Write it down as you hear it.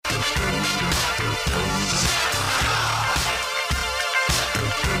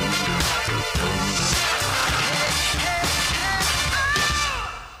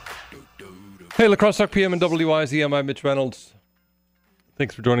Hey, La Crosse Talk PM and WIZM. I'm Mitch Reynolds.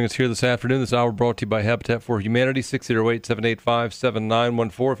 Thanks for joining us here this afternoon. This hour brought to you by Habitat for Humanity,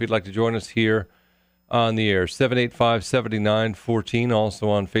 608-785-7914. If you'd like to join us here on the air, 785-7914. Also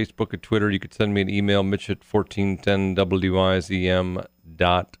on Facebook and Twitter. You could send me an email, mitch at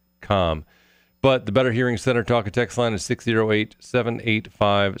 1410wizm.com. But the Better Hearing Center talk and text line is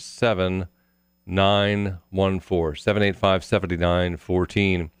 608-785-7914.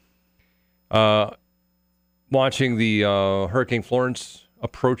 785-7914. Watching the Hurricane Florence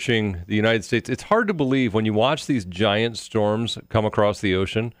approaching the United States, it's hard to believe when you watch these giant storms come across the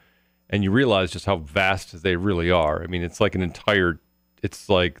ocean and you realize just how vast they really are. I mean, it's like it's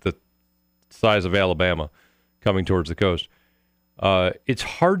like the size of Alabama coming towards the coast. It's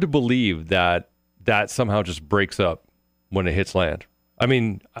hard to believe that somehow just breaks up when it hits land. I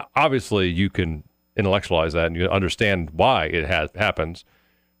mean, obviously you can intellectualize that and you understand why it happens,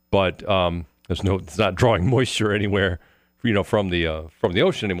 but it's not drawing moisture anywhere, from the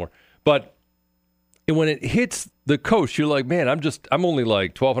ocean anymore. But when it hits the coast, you're like, man, I'm only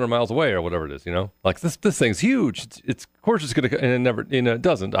like 1,200 miles away or whatever it is, Like this thing's huge. It's of course it's gonna, and it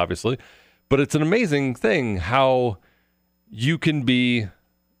doesn't obviously, but it's an amazing thing how you can be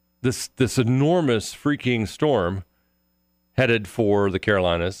this enormous freaking storm headed for the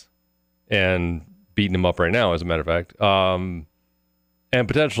Carolinas and beating them up right now, as a matter of fact, and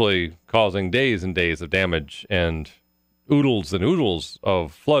potentially causing days and days of damage and oodles and oodles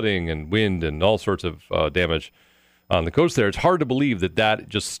of flooding and wind and all sorts of damage on the coast there. It's hard to believe that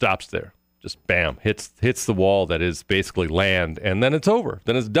just stops there. Just bam, hits the wall that is basically land, and then it's over.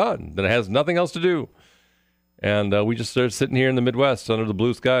 Then it's done. Then it has nothing else to do. And we just started sitting here in the Midwest under the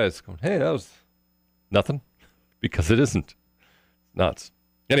blue skies going, hey, that was nothing, because it isn't. Nuts.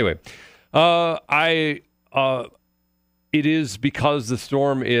 Anyway, it is because the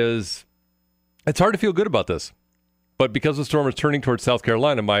storm it's hard to feel good about this, but because the storm is turning towards South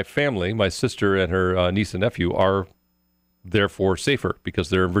Carolina, my family, my sister and her niece and nephew are therefore safer because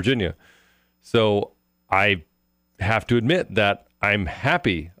they're in Virginia. So I have to admit that I'm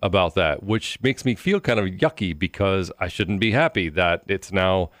happy about that, which makes me feel kind of yucky because I shouldn't be happy that it's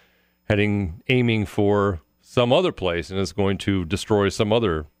now aiming for some other place and is going to destroy some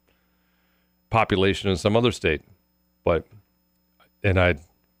other population in some other state.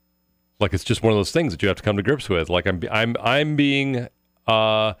 It's just one of those things that you have to come to grips with. Like I'm being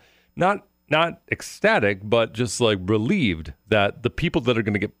not ecstatic, but just like relieved that the people that are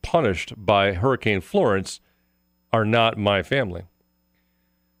going to get punished by Hurricane Florence are not my family.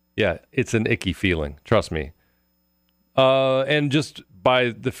 Yeah, it's an icky feeling. Trust me. And just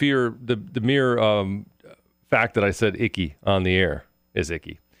by the mere fact that I said icky on the air is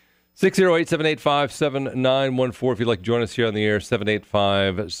icky. 608-785-7914. If you'd like to join us here on the air,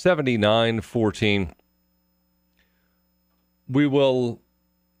 785-7914.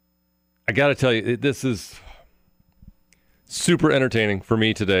 I got to tell you, this is super entertaining for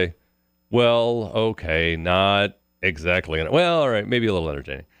me today. Well, okay, not exactly. Well, all right, maybe a little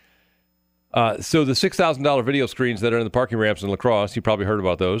entertaining. So the $6,000 video screens that are in the parking ramps in La Crosse, you probably heard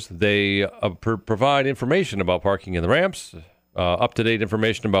about those. They provide information about parking in the ramps, up-to-date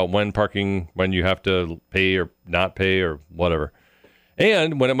information about when you have to pay or not pay or whatever,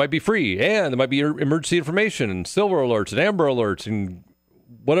 and when it might be free, and there might be emergency information and silver alerts and amber alerts and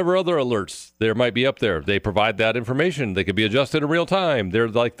whatever other alerts there might be up there. They provide that information. They could be adjusted in real time. They're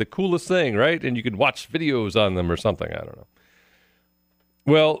like the coolest thing, right? And you could watch videos on them or something. I don't know.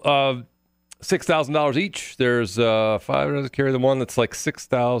 Well, $6,000 each. There's $5 carry the one that's like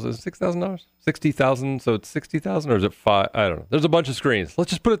 $6,000. $60,000. So it's 60,000, or is it $5? I don't know. There's a bunch of screens. Let's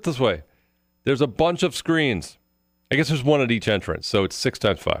just put it this way. There's a bunch of screens. I guess there's one at each entrance. So it's 6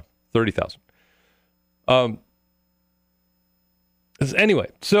 times 5, 30,000. Anyway,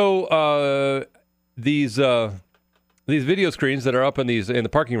 so these video screens that are up in the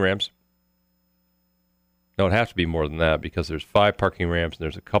parking ramps. No, it has to be more than that because there's 5 parking ramps and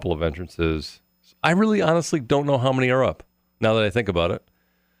there's a couple of entrances. I really honestly don't know how many are up now that I think about it.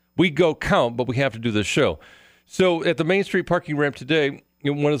 We go count, but we have to do this show. So at the Main Street parking ramp today,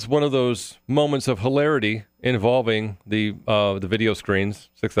 it was one of those moments of hilarity involving the video screens,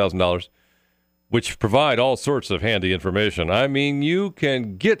 $6,000, which provide all sorts of handy information. I mean, you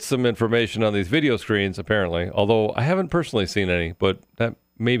can get some information on these video screens, apparently, although I haven't personally seen any, but that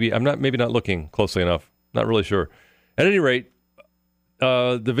I'm not looking closely enough. Not really sure. At any rate,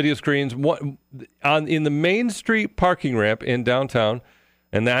 the video screens in the Main Street parking ramp in downtown,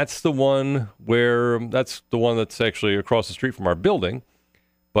 and that's the one that's actually across the street from our building,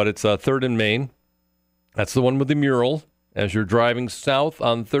 but it's 3rd and Main. That's the one with the mural as you're driving south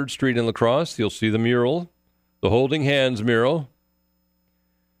on 3rd Street in La Crosse. You'll see the mural, the holding hands mural.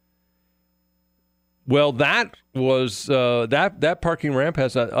 Well, that was that parking ramp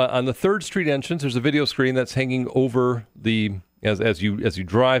has on the 3rd Street entrance. There's a video screen that's hanging over the as you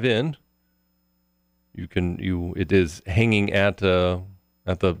drive in. It is hanging at the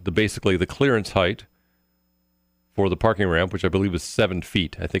basically the clearance height for the parking ramp, which I believe is 7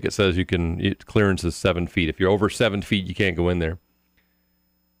 feet. I think it says clearance is 7 feet. If you're over 7 feet, you can't go in there.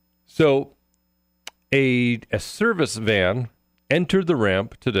 So a service van entered the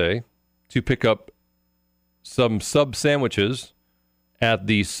ramp today to pick up some sub sandwiches at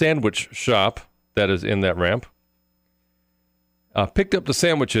the sandwich shop that is in that ramp. Picked up the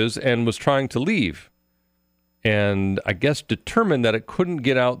sandwiches and was trying to leave. And I guess determined that it couldn't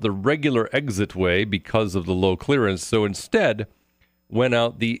get out the regular exit way because of the low clearance. So instead went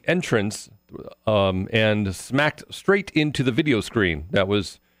out the entrance and smacked straight into the video screen that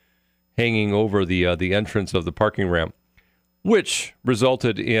was hanging over the entrance of the parking ramp, which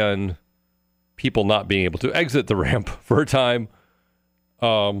resulted in people not being able to exit the ramp for a time,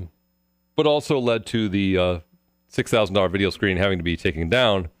 but also led to the $6,000 video screen having to be taken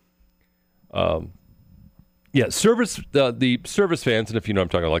down. The service fans, and if you know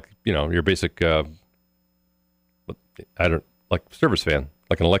what I'm talking about, your basic, service fan,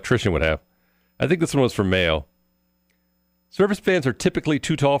 like an electrician would have. I think this one was from Mayo. Service fans are typically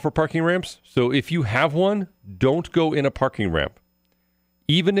too tall for parking ramps, so if you have one, don't go in a parking ramp.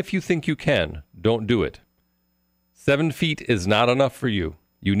 Even if you think you can, don't do it. 7 feet is not enough for you.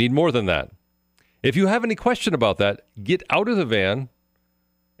 You need more than that. If you have any question about that, get out of the van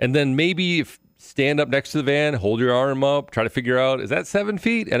and then maybe stand up next to the van, hold your arm up, try to figure out, is that 7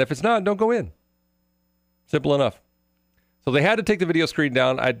 feet? And if it's not, don't go in. Simple enough. So they had to take the video screen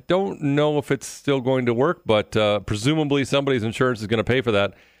down. I don't know if it's still going to work, but presumably somebody's insurance is going to pay for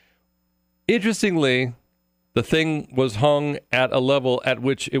that. Interestingly, the thing was hung at a level at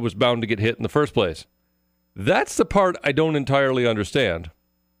which it was bound to get hit in the first place. That's the part I don't entirely understand.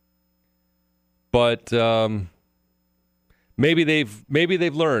 But maybe they've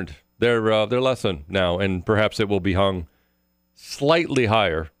learned their lesson now, and perhaps it will be hung slightly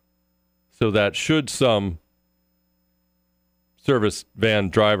higher, so that should some service van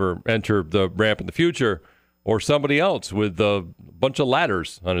driver enter the ramp in the future, or somebody else with a bunch of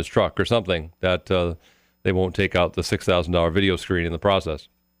ladders on his truck or something, that they won't take out the $6,000 video screen in the process.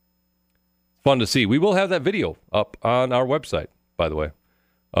 Fun to see. We will have that video up on our website, by the way,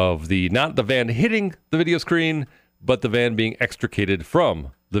 of not the van hitting the video screen, but the van being extricated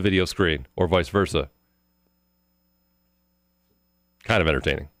from the video screen, or vice versa. Kind of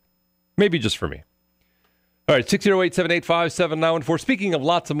entertaining. Maybe just for me. All right, 608-785-7914. Speaking of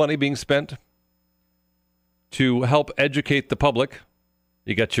lots of money being spent to help educate the public,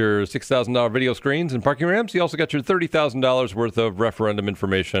 you got your $6,000 video screens and parking ramps. You also got your $30,000 worth of referendum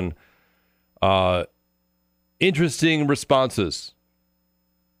information. Interesting responses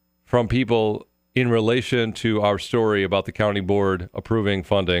from people in relation to our story about the county board approving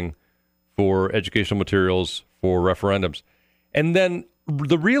funding for educational materials for referendums. And then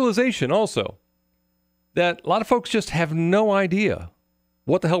the realization also that a lot of folks just have no idea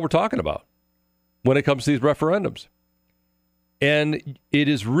what the hell we're talking about when it comes to these referendums. And it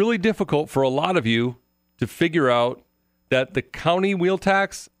is really difficult for a lot of you to figure out that the county wheel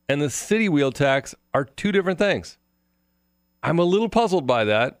tax and the city wheel tax are two different things. I'm a little puzzled by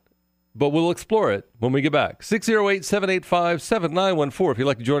that, but we'll explore it when we get back. 608-785-7914. If you'd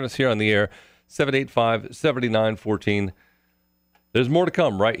like to join us here on the air, 785-7914. There's more to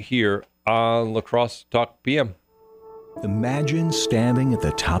come right here on La Crosse Talk PM. Imagine standing at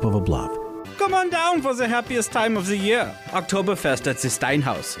the top of a bluff. Come on down for the happiest time of the year. Oktoberfest at the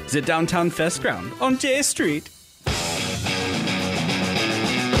Steinhaus, the downtown fest ground on J Street.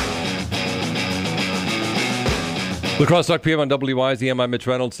 La Crosse Talk PM on WYZM. I'm Mitch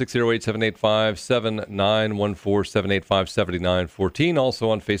Reynolds, 608-785-7914, 785-7914.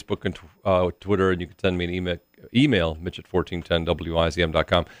 Also on Facebook and Twitter, and you can send me an email Mitch at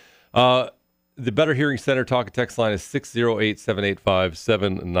 1410WYZM.com. The Better Hearing Center talk and text line is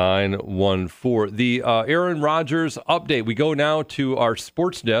 608-785-7914. The Aaron Rodgers update. We go now to our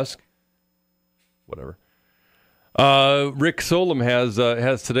sports desk. Whatever. Rick Solem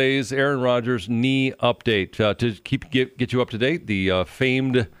has today's Aaron Rodgers knee update to get you up to date. The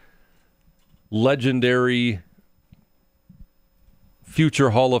famed, legendary, future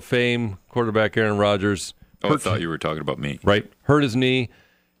Hall of Fame quarterback Aaron Rodgers. I thought you were talking about me. Right, hurt his knee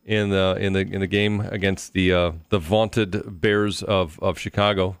in the game against the vaunted Bears of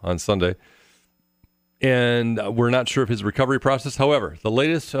Chicago on Sunday, And we're not sure of his recovery process. However, the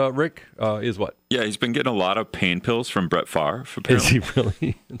latest, Rick, is what? Yeah, he's been getting a lot of pain pills from Brett Favre. Is Apparently. he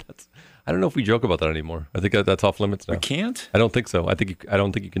really? I don't know if we joke about that anymore. I think that's off limits now. We can't? I don't think so. I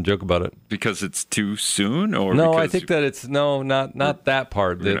don't think you can joke about it. Because it's too soon? Or No, because I think that it's not that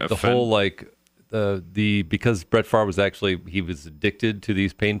part. The whole because Brett Favre was addicted to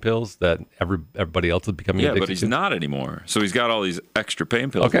these pain pills that everybody else is becoming addicted to. Yeah, but he's not anymore. So he's got all these extra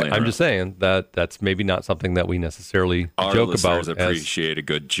pain pills. Okay, I'm just saying that's maybe not something that we necessarily joke about. Our listeners appreciate a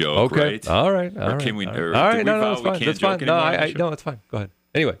good joke, okay. right? All right. Or can we? Or all right. do we No, vow it's we fine. can't That's joke fine. No, anymore? no, it's fine. Go ahead.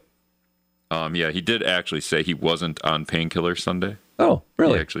 Anyway. Yeah, he did actually say he wasn't on painkillers Sunday. Oh,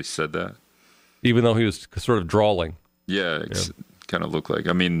 really? He actually said that. Even though he was sort of drawling. Yeah, kind of looked like.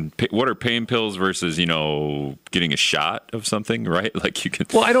 I mean, what are pain pills versus, getting a shot of something, right? Like you can.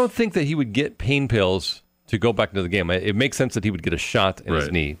 Well, I don't think that he would get pain pills to go back into the game. It makes sense that he would get a shot in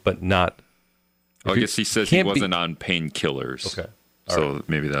his knee, but not. I guess he says he wasn't on painkillers. Okay. So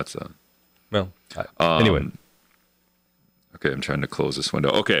maybe that's a. Well, anyway. Okay, I'm trying to close this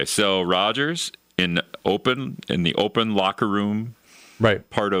window. Okay, so Rodgers in the open locker room, right?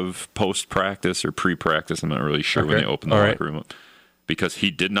 Part of post practice or pre practice. I'm not really sure when they open the locker room up, because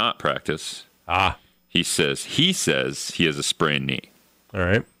he did not practice. He says he has a sprained knee. All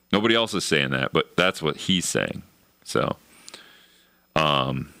right. Nobody else is saying that, but that's what he's saying. So,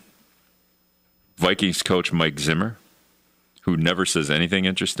 Vikings coach Mike Zimmer, who never says anything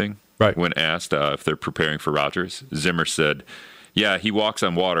interesting. Right. When asked if they're preparing for Rodgers, Zimmer said, "Yeah, he walks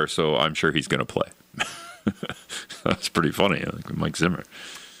on water, so I'm sure he's going to play." That's pretty funny, like Mike Zimmer.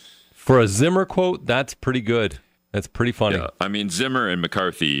 For a Zimmer quote, that's pretty good. That's pretty funny. Yeah. I mean, Zimmer and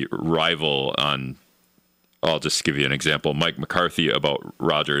McCarthy rival on. I'll just give you an example. Mike McCarthy about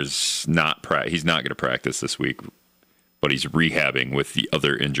Rodgers he's not going to practice this week, but he's rehabbing with the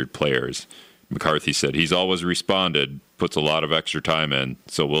other injured players. McCarthy said he's always responded, puts a lot of extra time in,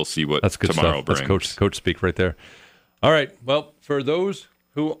 so we'll see what That's good tomorrow stuff. brings. That's coach speak right there. All right. Well, for those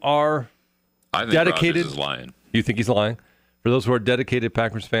who are dedicated, Rodgers is lying. You think he's lying? For those who are dedicated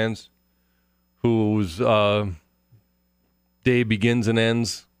Packers fans, whose day begins and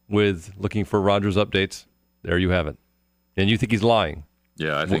ends with looking for Rodgers updates, there you have it. And you think he's lying?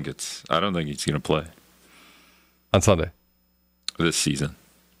 Yeah, I don't think he's going to play on Sunday this season.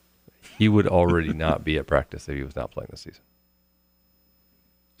 He would already not be at practice if he was not playing this season.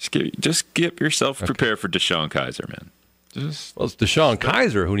 Just get yourself prepared for Deshaun Kaiser, man. Well, it's Deshaun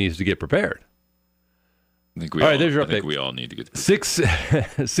Kaiser who needs to get prepared. I think there's your update. I think we all need to get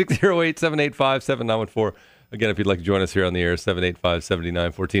 608-785-7914. Again, if you'd like to join us here on the air,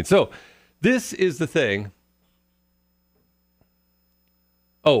 785-7914. So this is the thing.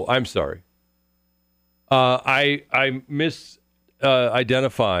 Oh, I'm sorry. I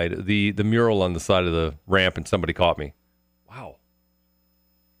identified the mural on the side of the ramp, and somebody caught me. Wow.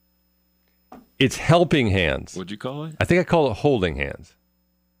 It's Helping Hands. What'd you call it? I think I call it Holding Hands.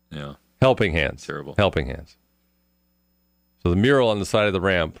 Yeah. Helping Hands. Terrible. Helping Hands. So the mural on the side of the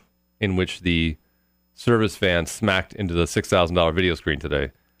ramp in which the service van smacked into the $6,000 video screen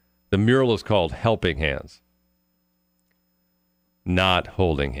today, the mural is called Helping Hands, not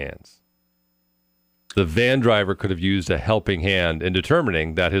Holding Hands. The van driver could have used a helping hand in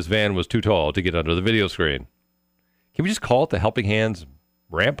determining that his van was too tall to get under the video screen. Can we just call it the Helping Hands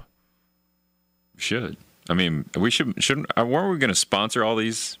ramp? We should. I mean, shouldn't. Weren't we going to sponsor all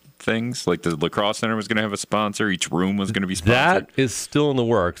these things? Like the lacrosse center was going to have a sponsor. Each room was going to be sponsored. That is still in the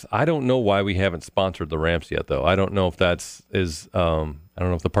works. I don't know why we haven't sponsored the ramps yet, though. I don't know if I don't know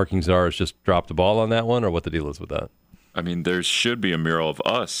if the parking czar has just dropped the ball on that one or what the deal is with that. I mean, there should be a mural of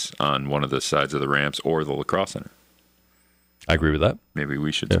us on one of the sides of the ramps or the lacrosse center. I agree with that. Maybe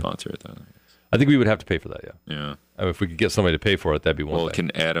we should sponsor it then. I think we would have to pay for that, yeah. Yeah. I mean, if we could get somebody to pay for it, that'd be one thing.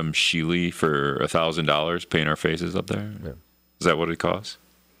 Can Adam Sheely for $1,000 paint our faces up there? Yeah. Is that what it costs?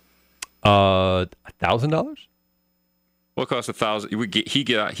 $1,000? Well, it cost $1,000. He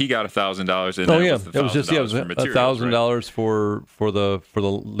got $1,000. And it was just $1,000 for the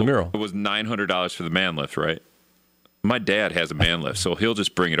mural. It was $900 for the man lift, right? My dad has a man lift, so he'll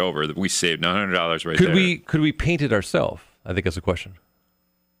just bring it over. We saved $900 right there. Could we paint it ourselves? I think that's a question.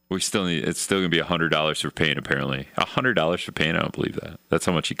 It's still going to be $100 for paint, apparently. $100 for paint? I don't believe that. That's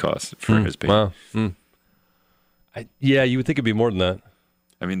how much he costs for his paint. Wow. You would think it'd be more than that.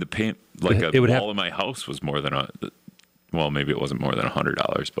 I mean, the paint, wall in my house was more than maybe it wasn't more than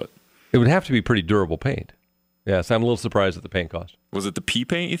 $100, but it would have to be pretty durable paint. Yeah, so I'm a little surprised at the paint cost. Was it the pea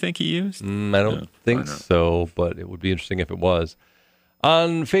paint you think he used? I don't think so, but it would be interesting if it was.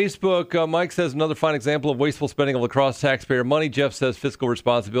 On Facebook, Mike says another fine example of wasteful spending of La Crosse taxpayer money. Jeff says fiscal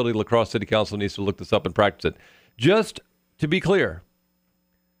responsibility. La Crosse City Council needs to look this up and practice it. Just to be clear,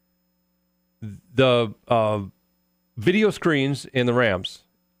 the video screens in the ramps,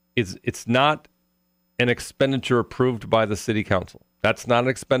 it's not an expenditure approved by the city council. That's not an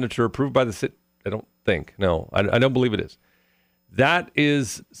expenditure approved by the city. I don't think. No, I don't believe it is. That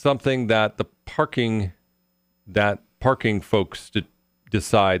is something that the parking folks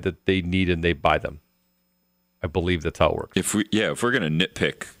decide that they need and they buy them. I believe that's how it works. If we're going to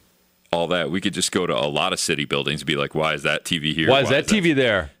nitpick all that, we could just go to a lot of city buildings and be like, why is that TV here? Why is that TV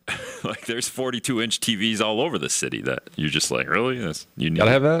there? Like, there's 42-inch TVs all over the city that you're just like, really? You need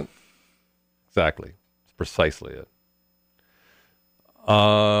Gotta have that? Exactly. It's precisely it.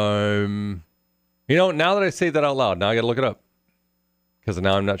 Now that I say that out loud, now I got to look it up because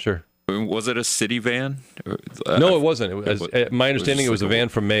now I'm not sure. Was it a city van? No, it wasn't. My understanding, it was a van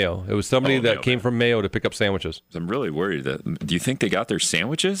from Mayo. It was somebody that came from Mayo to pick up sandwiches. I'm really worried do you think they got their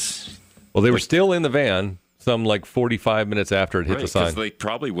sandwiches? Well, they were still in the van some 45 minutes after it hit the sign. Because they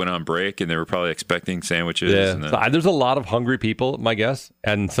probably went on break and they were probably expecting sandwiches. Yeah. And then... So there's a lot of hungry people, my guess,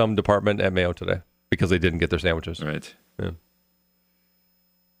 and some department at Mayo today because they didn't get their sandwiches. Right. Yeah.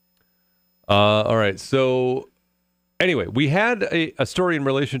 All right. So anyway, we had a story in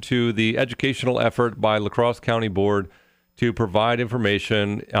relation to the educational effort by La Crosse County Board to provide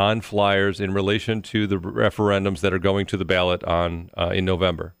information on flyers in relation to the referendums that are going to the ballot in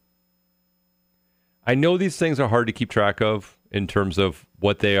November. I know these things are hard to keep track of in terms of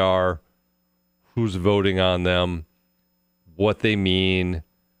what they are, who's voting on them, what they mean,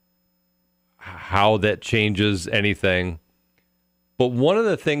 how that changes anything. But one of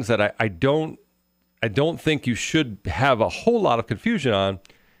the things that I don't think you should have a whole lot of confusion on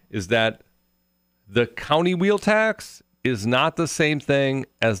is that the county wheel tax is not the same thing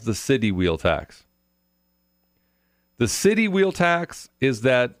as the city wheel tax. The city wheel tax is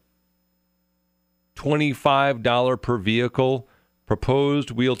that $25 per vehicle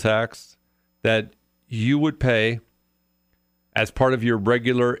proposed wheel tax that you would pay as part of your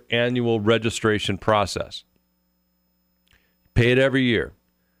regular annual registration process. Pay it every year.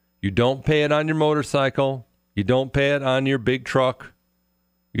 You don't pay it on your motorcycle. You don't pay it on your big truck.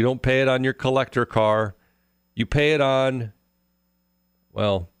 You don't pay it on your collector car. You pay it on,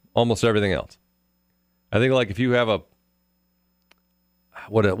 almost everything else. I think if you have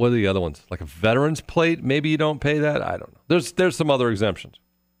what are the other ones? Like a veteran's plate, maybe you don't pay that. I don't know. There's some other exemptions.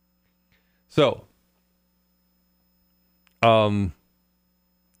 So,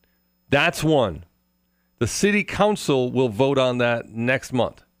 that's one. The city council will vote on that next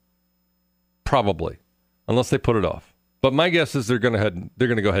month. Probably, unless they put it off. But my guess is they're going to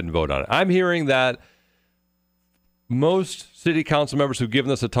go ahead and vote on it. I'm hearing that most city council members who've given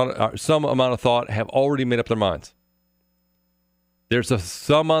this some amount of thought have already made up their minds. There's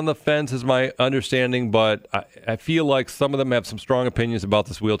some on the fence, is my understanding, but I feel like some of them have some strong opinions about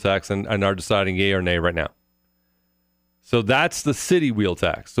this wheel tax and are deciding yay or nay right now. So that's the city wheel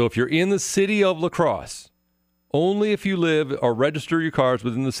tax. So if you're in the city of La Crosse, only if you live or register your cars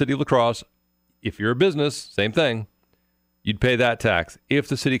within the city of La Crosse, if you're a business, same thing, you'd pay that tax. If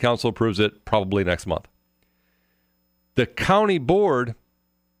the city council approves it, probably next month. The county board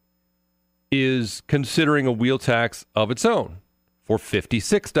is considering a wheel tax of its own for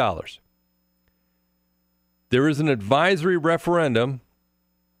 $56. There is an advisory referendum,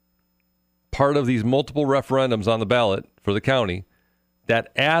 part of these multiple referendums on the ballot for the county,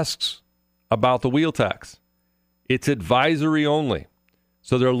 that asks about the wheel tax. It's advisory only.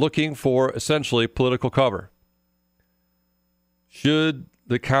 So they're looking for essentially political cover. Should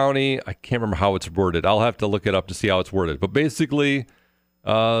the county, I can't remember how it's worded. I'll have to look it up to see how it's worded. But basically,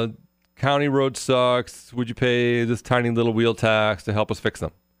 county road sucks. Would you pay this tiny little wheel tax to help us fix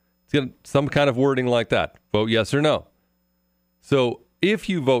them? It's got some kind of wording like that. Vote yes or no. So if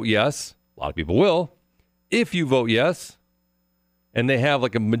you vote yes, a lot of people will. If you vote yes, and they have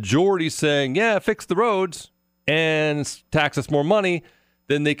a majority saying, yeah, fix the roads and tax us more money,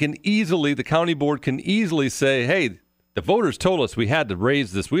 then the county board can easily say, hey, the voters told us we had to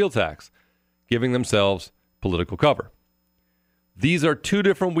raise this wheel tax, giving themselves political cover. These are two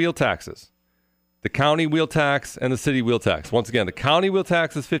different wheel taxes, the county wheel tax and the city wheel tax. Once again, the county wheel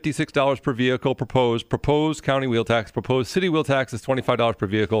tax is $56 per vehicle proposed county wheel tax. Proposed city wheel tax is $25 per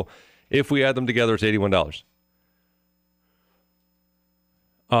vehicle. If we add them together, it's $81.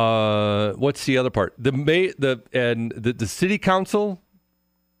 What's the other part? The city council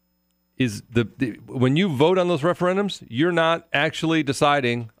is when you vote on those referendums, you're not actually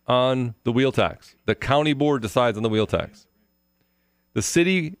deciding on the wheel tax. The county board decides on the wheel tax. the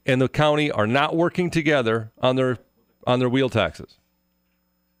city and the county are not working together on their wheel taxes.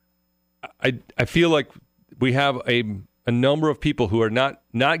 I feel like we have a number of people who are not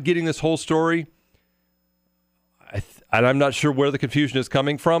getting this whole story. And I'm not sure where the confusion is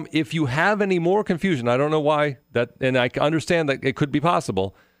coming from. If you have any more confusion, I don't know why that, and I understand that it could be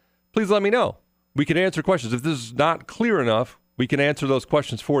possible. Please let me know. We can answer questions. If this is not clear enough, we can answer those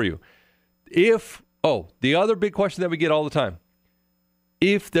questions for you. The other big question that we get all the time.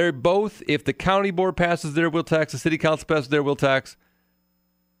 If the county board passes their wheel tax, the city council passes their wheel tax,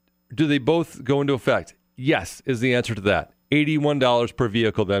 do they both go into effect? Yes, is the answer to that. $81 per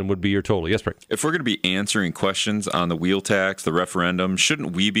vehicle then would be your total. Yes, Frank. If we're going to be answering questions on the wheel tax, the referendum,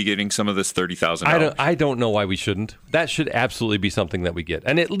 shouldn't we be getting some of this $30,000? I don't know why we shouldn't. That should absolutely be something that we get.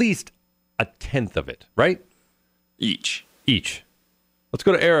 And at least a tenth of it, right? Each. Let's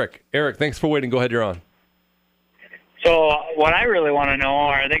go to Eric. Eric, thanks for waiting. Go ahead, you're on. So what I really want to know,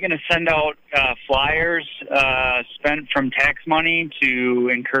 are they going to send out flyers spent from tax money to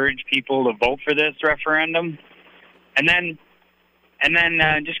encourage people to vote for this referendum? And then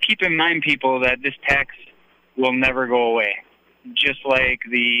just keep in mind, people, that this tax will never go away. Just like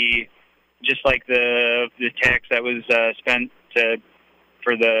the tax that was spent to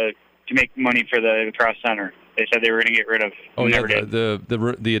make money for the Cross Center. They said they were going to get rid of. Oh yeah,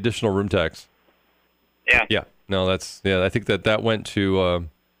 the additional room tax. Yeah. Yeah. No, I think that went to.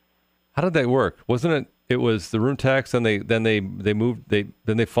 How did that work? Wasn't it? It was the room tax, and then they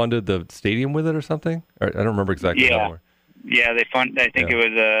funded the stadium with it or something. I don't remember exactly. Yeah. Yeah, they fund. I think it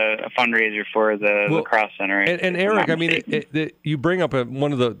was a fundraiser for the lacrosse center. And Eric, I mean, you bring up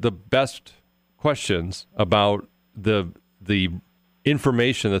one of the best questions about the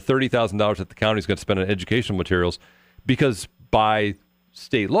information, the $30,000 that the county is going to spend on educational materials, because by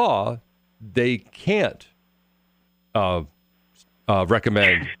state law they can't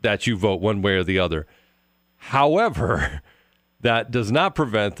recommend that you vote one way or the other. However, that does not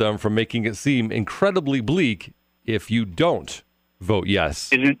prevent them from making it seem incredibly bleak if you don't vote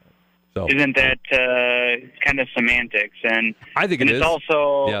yes. Isn't that kind of semantics? And I think it is.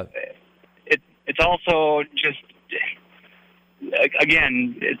 Also, it's also just,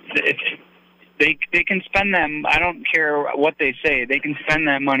 again, they can spend them. I don't care what they say. They can spend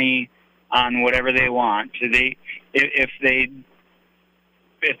that money on whatever they want. So if they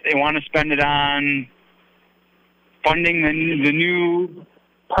want to spend it on funding the new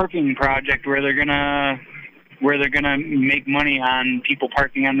parking project where they're gonna make money on people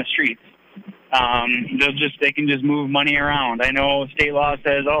parking on the streets, they can just move money around. I know state law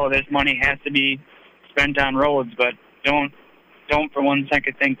says, this money has to be spent on roads, but don't for one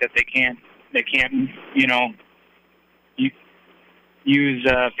second think that they can't use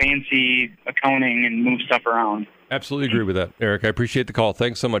fancy accounting and move stuff around. Absolutely agree with that, Eric. I appreciate the call.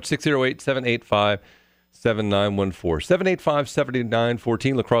 Thanks so much. 608-785-7914.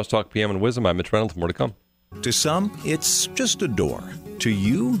 785-7914, Lacrosse Talk PM and Wisdom. I'm Mitch Reynolds. More to come. To some, it's just a door. To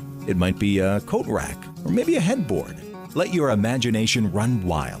you, it might be a coat rack or maybe a headboard. Let your imagination run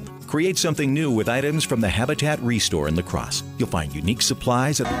wild. Create something new with items from the Habitat Restore in La Crosse. You'll find unique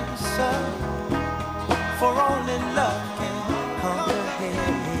supplies at for only love can conquer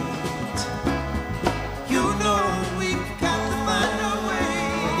hate. You know we've got to find a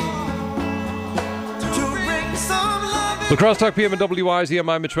way to bring some love. Lacrosse Talk PM and WIZM.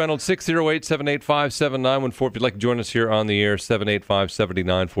 I'm Mitch Reynolds. 608-785-7914. If you'd like to join us here on the air,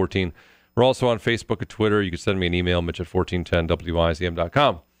 785-7914. We're also on Facebook and Twitter. You can send me an email,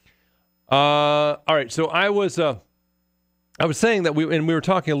 mitch@1410wizm.com. All right, so I was saying that we were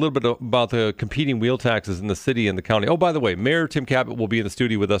talking a little bit about the competing wheel taxes in the city and the county. Oh, by the way, Mayor Tim Cabot will be in the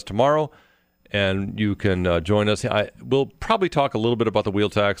studio with us tomorrow, and you can join us. We'll probably talk a little bit about the wheel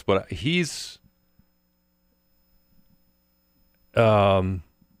tax, but he's, wheel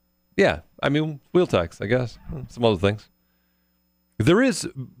tax, I guess, some other things. There is,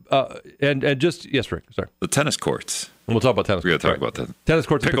 yes, Rick, sorry. The tennis courts. We'll talk about tennis. We got to talk about that. Tennis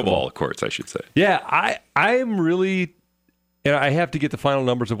courts, pickleball courts, I should say. Yeah, I'm really, and I have to get the final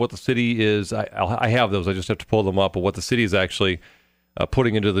numbers of what the city is. I have those. I just have to pull them up of what the city is actually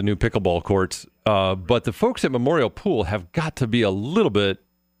putting into the new pickleball courts. But the folks at Memorial Pool have got to be a little bit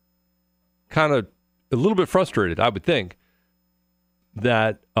frustrated, I would think,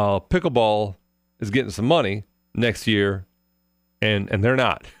 that pickleball is getting some money next year, and they're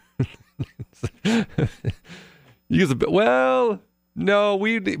not.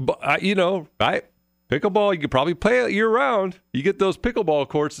 Pickleball, you could probably play it year-round. You get those pickleball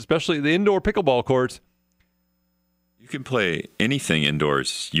courts, especially the indoor pickleball courts. You can play anything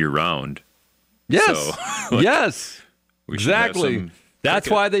indoors year-round. Yes, so, yes, we exactly. That's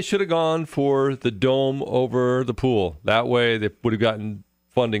why they should have gone for the dome over the pool. That way they would have gotten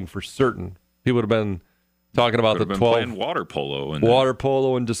funding for certain. People would have been talking about the 12 playing water polo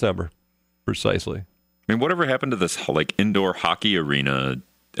in December. Precisely. I mean, whatever happened to this like indoor hockey arena?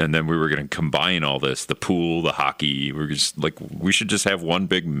 And then we were going to combine all this, the pool, the hockey. We're just like, we should just have one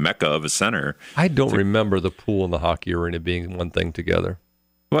big mecca of a center. I don't remember the pool and the hockey arena being one thing together.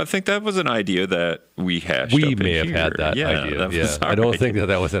 Well, I think that was an idea that we hashed. We up may have here. had that idea. I don't think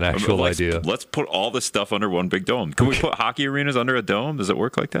that was an actual idea. Let's put all this stuff under one big dome. Can we put hockey arenas under a dome? Does it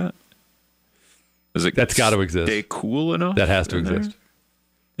work like that? That's got to exist. Stay cool enough? That has to exist.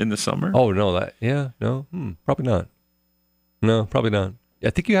 In the summer? Oh, no. Probably not. No, probably not. I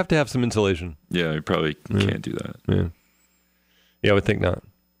think you have to have some insulation. Yeah, you probably can't do that. Yeah, I would think not.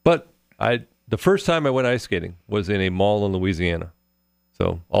 But the first time I went ice skating was in a mall in Louisiana.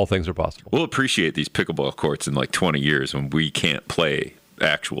 So all things are possible. We'll appreciate these pickleball courts in like 20 years when we can't play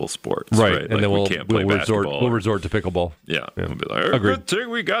actual sports. Right. And like then we'll resort to picklebart. Yeah. We'll be like, good thing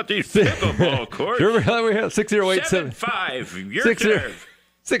we got these pickleball courts. Sure, we have 608-7-5. Your turn.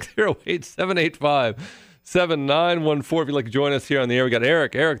 608-785-7914. If you'd like to join us here on the air, we got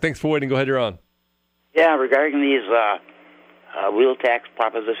Eric. Eric, thanks for waiting. Go ahead, you're on. Yeah, regarding these wheel tax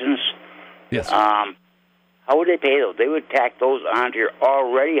propositions. Yes. How would they pay those? They would tack those onto your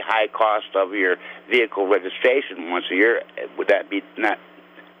already high cost of your vehicle registration once a year. Would that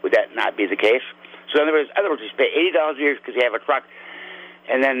not be the case? So in other words, you pay $80 a year because you have a truck,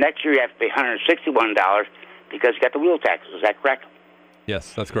 and then next year you have to pay $161 because you got the wheel taxes. Is that correct?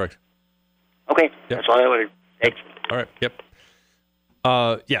 Yes, that's correct. Okay, Yep. That's all I wanted. Thanks. All right. Yep.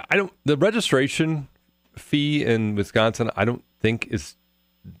 The registration fee in Wisconsin, I don't think is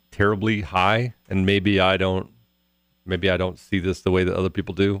terribly high, and maybe I don't see this the way that other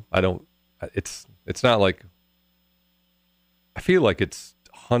people do. It's not like, I feel like it's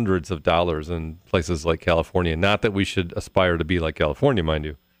hundreds of dollars in places like California. Not that we should aspire to be like California, mind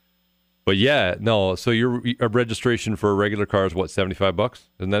you. But yeah, no. So your registration for a regular car is what, $75?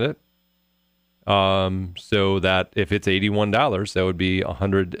 Isn't that it? So that if it's $81, that would be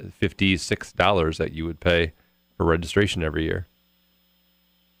 $156 that you would pay for registration every year,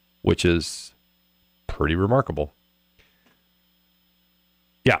 which is pretty remarkable.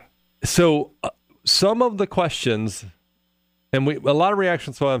 Yeah. So some of the questions, and a lot of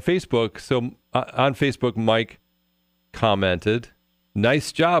reactions on Facebook. So on Facebook, Mike commented,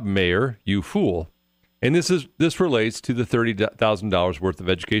 "Nice job, Mayor, you fool." And this relates to the $30,000 worth of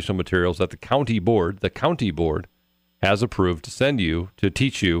educational materials that the county board has approved to send you to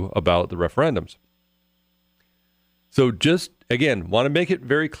teach you about the referendums. So just, again, want to make it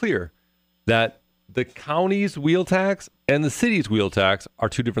very clear that the county's wheel tax and the city's wheel tax are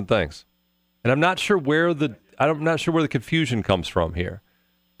two different things. And I'm not sure where the confusion comes from here.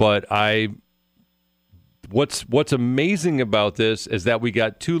 But what's amazing about this is that we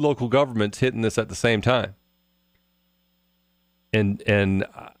got two local governments hitting this at the same time. And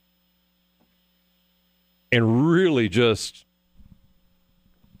really just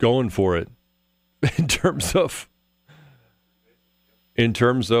going for it in terms of trying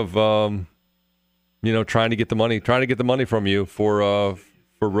to get the money from you for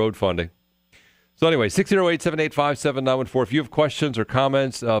road funding. So anyway, 608-785-7914. If you have questions or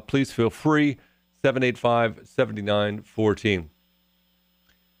comments, please feel free. 785-7914.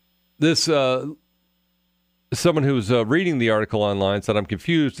 This someone who's reading the article online said, "I'm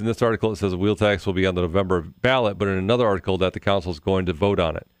confused. In this article, it says a wheel tax will be on the November ballot, but in another article that the council is going to vote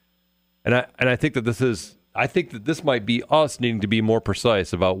on it." And I think that this might be us needing to be more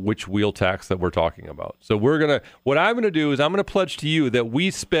precise about which wheel tax that we're talking about. So what I'm going to do is I'm going to pledge to you that we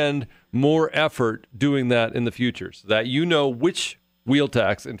spend more effort doing that in the future, so that you know which wheel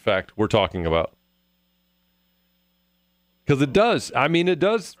tax, in fact, we're talking about. Because it does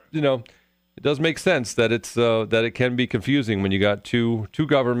make sense that that it can be confusing when you got two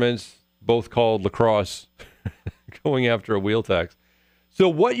governments, both called lacrosse, going after a wheel tax. So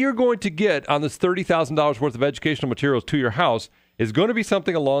what you're going to get on this $30,000 worth of educational materials to your house is going to be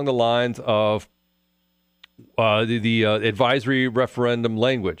something along the lines of the advisory referendum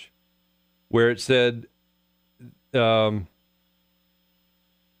language, where it said there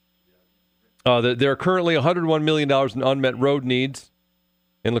are currently $101 million in unmet road needs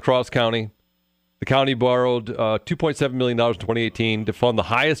in La Crosse County. The county borrowed $2.7 million in 2018 to fund the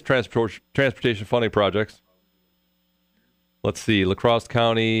highest transportation funding projects. Let's see. La Crosse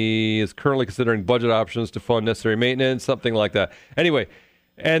County is currently considering budget options to fund necessary maintenance, something like that. Anyway,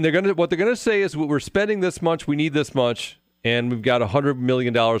 and what they're gonna say is we're spending this much, we need this much, and we've got $100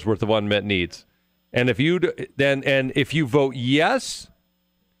 million worth of unmet needs. And if you vote yes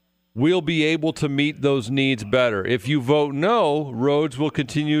we'll be able to meet those needs better. If you vote no, roads will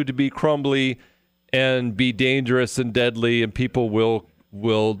continue to be crumbly and be dangerous and deadly, and people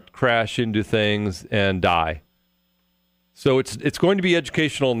will crash into things and die. So it's going to be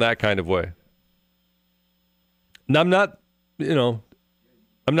educational in that kind of way. And I'm not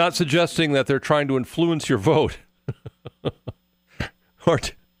suggesting that they're trying to influence your vote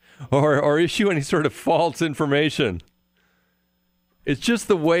or issue any sort of false information. It's just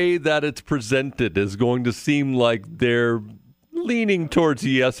the way that it's presented is going to seem like they're leaning towards a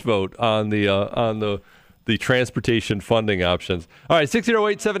yes vote on the transportation funding options. All right,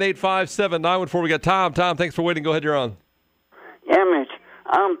 608-785-7914. We got Tom. Tom, thanks for waiting. Go ahead, you're on. Yeah, Mitch.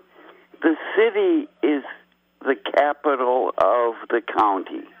 The city is the capital of the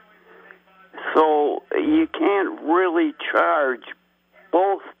county. So you can't really charge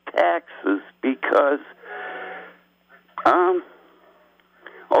both taxes because,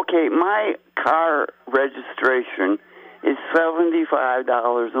 okay, my car registration is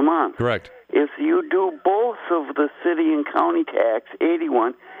 $75 a month. Correct. If you do both of the city and county tax,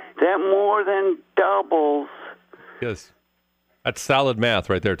 81, that more than doubles. Yes. That's solid math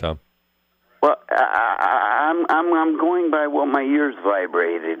right there, Tom. Well, I'm going by what my ears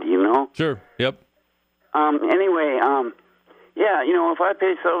vibrated, you know? Sure. Yep. Anyway, yeah, you know, if I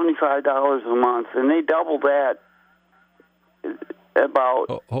pay $75 a month and they double that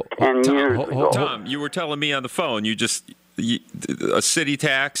about 10 years ago. Tom, you were telling me on the phone, a city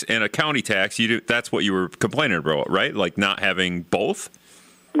tax and a county tax, that's what you were complaining about, right? Like not having both?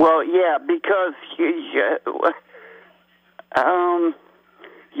 Well, yeah, because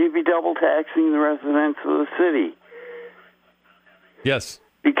you'd be double taxing the residents of the city. Yes.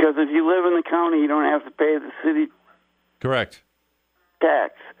 Because if you live in the county, you don't have to pay the city Correct.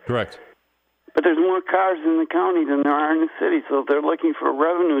 tax. Correct. But there's more cars in the county than there are in the city, so they're looking for a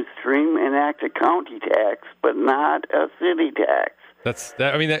revenue stream and act a county tax, but not a city tax.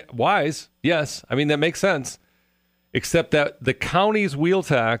 Wise. Yes. I mean, that makes sense. Except that the county's wheel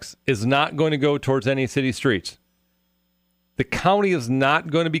tax is not going to go towards any city streets. The county is not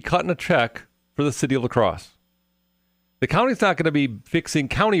going to be cutting a check for the city of La Crosse. The county's not going to be fixing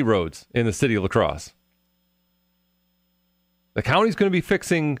county roads in the city of La Crosse. The county's going to be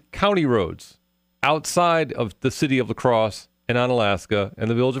fixing county roads outside of the city of La Crosse and Onalaska and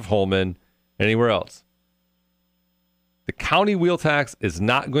the village of Holman and anywhere else. The county wheel tax is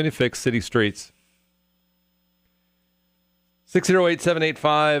not going to fix city streets.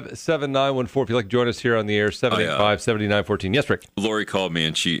 608-785-7914. If you'd like to join us here on the air, 785-7914. Yes, Rick. Lori called me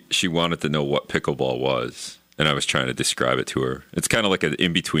and she wanted to know what pickleball was, and I was trying to describe it to her. It's kind of like an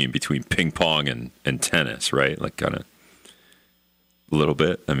in-between between ping pong and tennis, right? Like kind of a little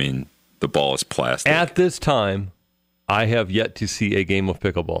bit. I mean, the ball is plastic. At this time, I have yet to see a game of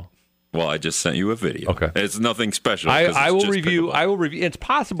pickleball. Well, I just sent you a video. Okay. It's nothing special. I will review. It's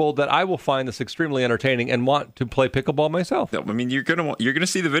possible that I will find this extremely entertaining and want to play pickleball myself. I mean, you're gonna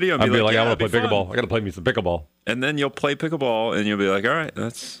see the video and I'll be like, I want to play pickleball. I got to play me some pickleball. And then you'll play pickleball and you'll be like, all right,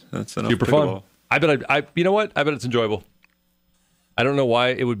 that's enough. Super pickleball. fun. I bet. You know what? I bet it's enjoyable. I don't know why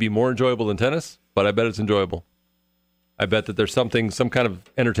it would be more enjoyable than tennis, but I bet it's enjoyable. I bet that there's some kind of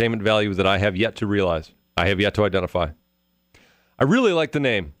entertainment value that I have yet to realize. I have yet to identify. I really like the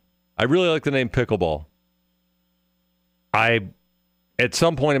name. I really like the name pickleball. I, at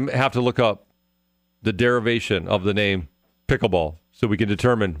some point, have to look up the derivation of the name pickleball so we can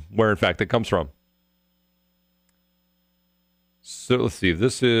determine where, in fact, it comes from. So let's see.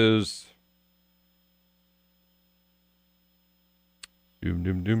 This is...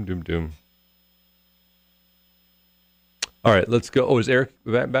 Doom. All right, let's go. Oh, is Eric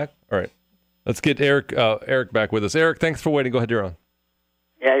back? All right. Let's get Eric back with us. Eric, thanks for waiting. Go ahead, you're on.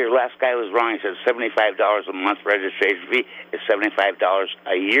 Yeah, your last guy was wrong. He said $75 a month registration fee. It's $75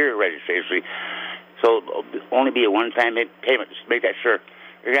 a year registration fee. So it'll only be a one-time payment. Just make that sure.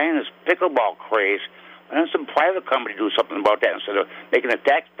 You're getting this pickleball craze. Why don't some private company do something about that instead of making the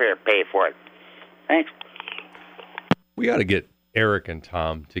taxpayer pay for it? Thanks. We got to get Eric and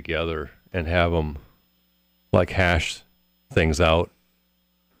Tom together and have them hash things out.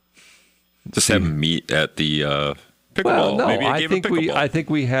 Just have them meet at the pickleball. Well, no, maybe a game of pickleball. I think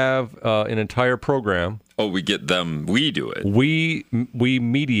we have an entire program. Oh, we get them. We do it. We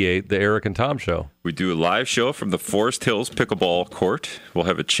mediate the Eric and Tom show. We do a live show from the Forest Hills pickleball court. We'll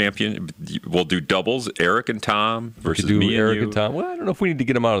have a champion. We'll do doubles. Eric and Tom versus me Eric and you. And Tom. Well, I don't know if we need to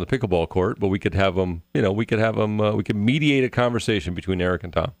get them out of the pickleball court, but we could have them. We could mediate a conversation between Eric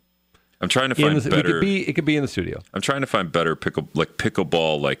and Tom. I'm trying to find better. It could be in the studio. I'm trying to find better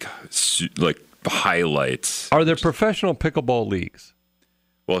pickleball like highlights. Are there professional pickleball leagues?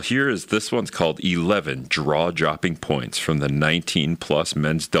 Well, this one's called 11 jaw-dropping points from the 19-plus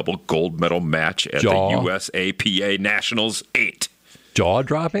men's double gold medal match at the USAPA Nationals 8.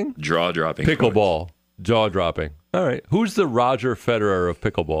 Jaw-dropping? Jaw-dropping Pickleball. Jaw-dropping. All right. Who's the Roger Federer of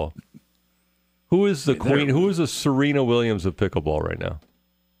pickleball? Who is the queen? Who is the Serena Williams of pickleball right now?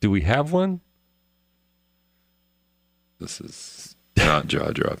 Do we have one? This is not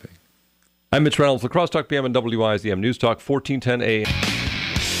jaw-dropping. I'm Mitch Reynolds, La Crosse Talk PM and WIZM News Talk, 1410 AM.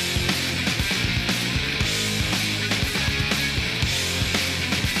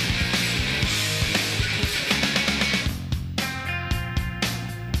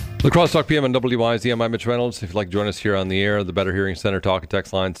 La Crosse Talk PM and WIZM. I'm Mitch Reynolds. If you'd like to join us here on the air, the Better Hearing Center talk and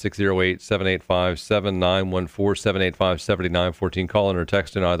text line 608-785-7914, 785-7914. Call in or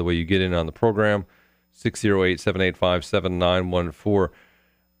text in either way you get in on the program, 608-785-7914.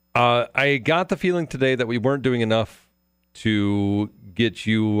 I got the feeling today that we weren't doing enough to get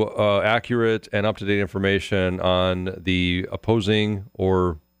you accurate and up-to-date information on the opposing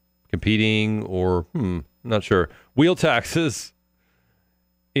or competing or, not sure, wheel taxes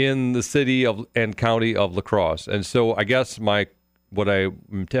in the city of and county of La Crosse. And so I guess what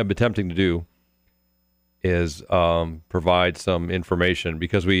I'm attempting to do is provide some information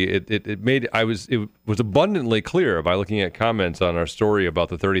because it was abundantly clear by looking at comments on our story about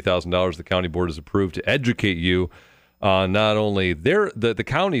the $30,000 the county board has approved to educate you on not only the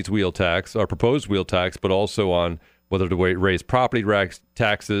county's wheel tax, our proposed wheel tax, but also on whether to raise property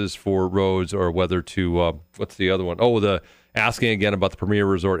taxes for roads or whether to what's the other one? The asking again about the Premier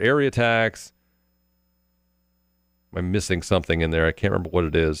Resort area tax. I'm missing something in there. I can't remember what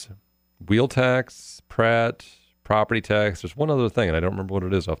it is. Wheel tax, Pratt, property tax. There's one other thing, and I don't remember what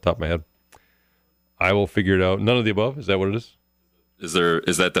it is off the top of my head. I will figure it out. None of the above? Is that what it is? Is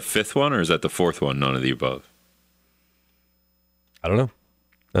that the fifth one, or is that the fourth one? None of the above. I don't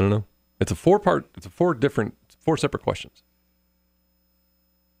know. It's a four separate questions.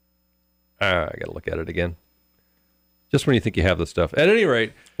 I got to look at it again. Just when you think you have the stuff. At any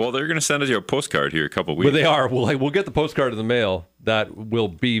rate. Well, they're going to send us a postcard here in a couple of weeks. Well, they are. We'll get the postcard in the mail. That will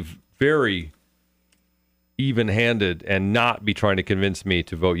be very even-handed and not be trying to convince me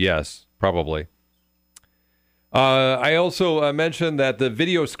to vote yes, probably. I also mentioned that the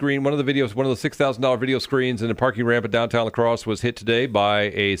video screen, one of the $6,000 video screens in the parking ramp at downtown La Crosse was hit today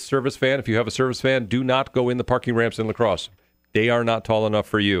by a service van. If you have a service van, do not go in the parking ramps in La Crosse. They are not tall enough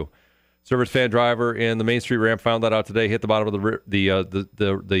for you. Service van driver in the Main Street ramp found that out today. Hit the bottom of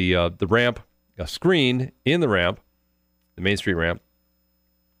the ramp, a screen in the ramp, the Main Street ramp.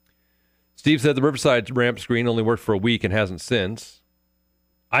 Steve said the Riverside ramp screen only worked for a week and hasn't since.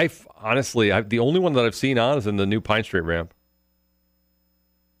 The only one that I've seen on is in the new Pine Street ramp.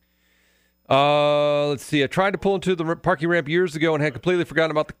 Let's see. I tried to pull into the parking ramp years ago and had completely forgotten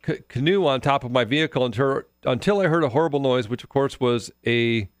about the canoe on top of my vehicle until I heard a horrible noise, which of course was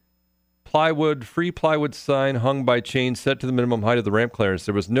a free plywood sign hung by chains set to the minimum height of the ramp clearance.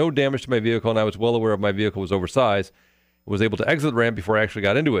 There was no damage to my vehicle, and I was well aware my vehicle was oversized. I was able to exit the ramp before I actually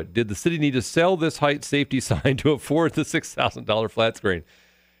got into it. Did the city need to sell this height safety sign to afford the $6,000 flat screen?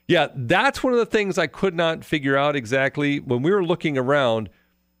 Yeah, that's one of the things I could not figure out exactly. When we were looking around,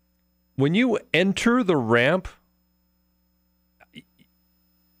 when you enter the ramp,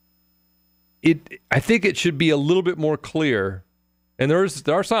 I think it should be a little bit more clear. And there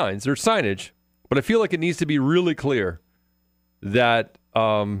are signs, there's signage, but I feel like it needs to be really clear that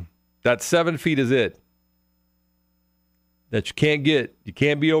that 7 feet is it. That you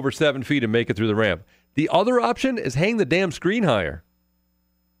can't be over 7 feet and make it through the ramp. The other option is hang the damn screen higher.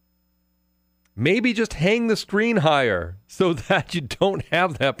 Maybe just hang the screen higher so that you don't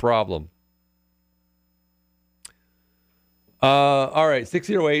have that problem. All right,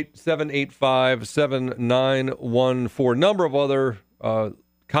 608-785-7914. Number of other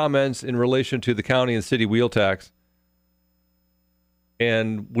comments in relation to the county and city wheel tax.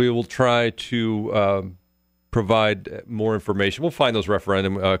 And we will try to provide more information. We'll find those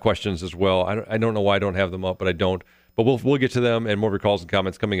referendum questions as well. I don't know why I don't have them up, but I don't. But we'll get to them and more of your calls and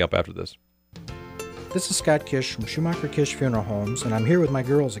comments coming up after this. This is Scott Kish from Schumacher Kish Funeral Homes, and I'm here with my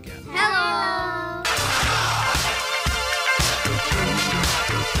girls again. Hello!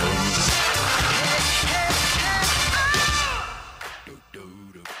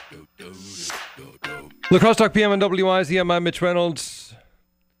 La Crosse Talk PM on WIZM. I'm Mitch Reynolds.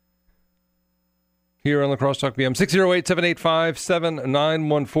 Here on La Crosse Talk PM.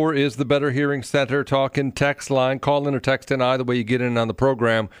 608-785-7914 is the Better Hearing Center talk and text line. Call in or text in either way you get in on the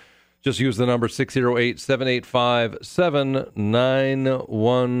program. Just use the number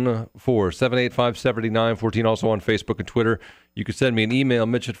 608-785-7914. 785-7914. Also on Facebook and Twitter. You can send me an email,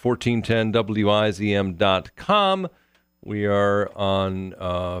 mitch@1410wizm.com. We are on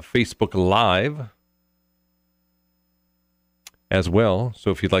Facebook Live as well. So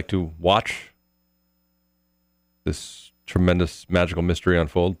if you'd like to watch this tremendous magical mystery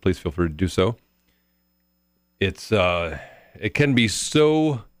unfold, please feel free to do so. It can be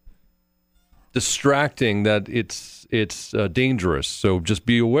so distracting that it's dangerous. So just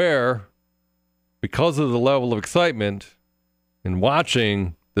be aware, because of the level of excitement in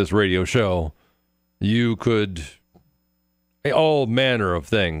watching this radio show, you could, all manner of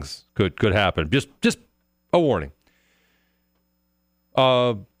things could happen. Just a warning.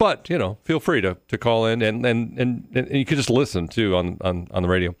 But feel free to call in and you can just listen too on the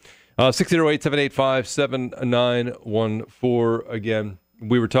radio. 608-785-7914. Again,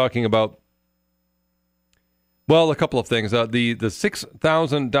 we were talking about, well, a couple of things. The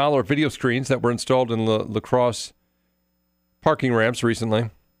 $6,000 video screens that were installed in La Crosse parking ramps recently.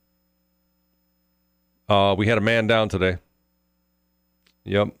 We had a man down today.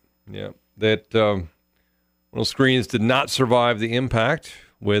 Yep. That one of the screens did not survive the impact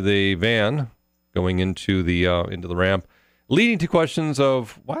with a van going into the ramp, leading to questions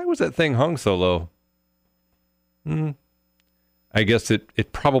of why was that thing hung so low? I guess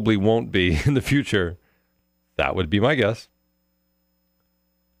it probably won't be in the future. That would be my guess.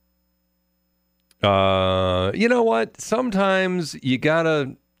 You know what? Sometimes you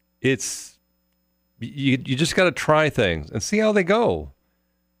just gotta try things and see how they go.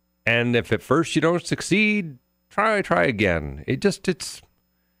 And if at first you don't succeed, try again. You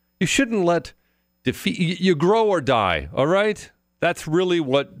shouldn't let defeat. You grow or die. All right. That's really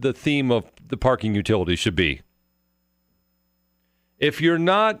what the theme of the parking utility should be. If you're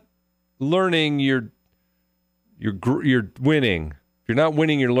not learning, you're winning. If you're not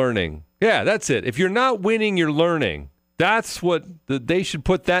winning, you're learning. Yeah, that's it. If you're not winning, you're learning. That's what they should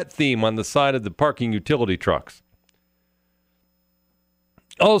put that theme on the side of the parking utility trucks.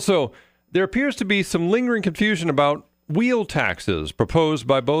 Also, there appears to be some lingering confusion about wheel taxes proposed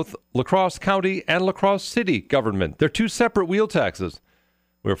by both La Crosse County and La Crosse City government. They're two separate wheel taxes.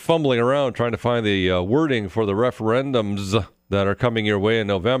 We're fumbling around trying to find the wording for the referendums that are coming your way in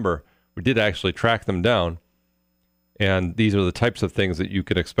November. We did actually track them down. And these are the types of things that you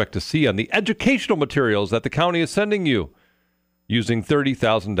can expect to see on the educational materials that the county is sending you, using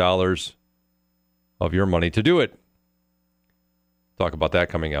 $30,000 of your money to do it. Talk about that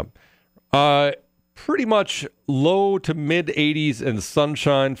coming up. Pretty much low to mid 80s and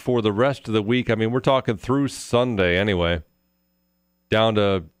sunshine for the rest of the week. I mean, we're talking through Sunday anyway. Down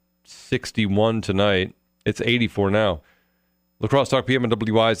to 61 tonight. It's 84 now. La Crosse Talk PM and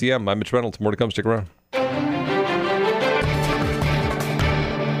WIZM. I'm Mitch Reynolds. More to come. Stick around.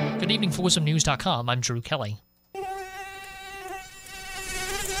 Good evening, ForSomeNews.com. I'm Drew Kelly.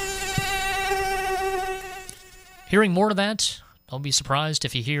 Hearing more of that? Don't be surprised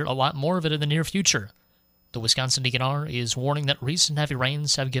if you hear a lot more of it in the near future. The Wisconsin DNR is warning that recent heavy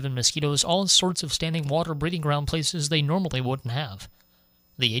rains have given mosquitoes all sorts of standing water breeding ground places they normally wouldn't have.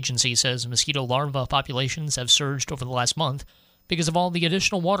 The agency says mosquito larvae populations have surged over the last month because of all the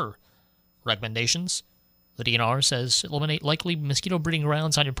additional water. Recommendations? The DNR says eliminate likely mosquito breeding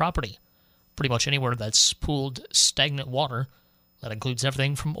grounds on your property. Pretty much anywhere that's pooled stagnant water. That includes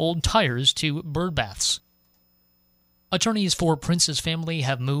everything from old tires to bird baths. Attorneys for Prince's family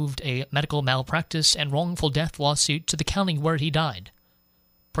have moved a medical malpractice and wrongful death lawsuit to the county where he died.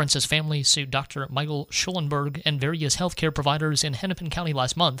 Prince's family sued Dr. Michael Schellenberg and various healthcare providers in Hennepin County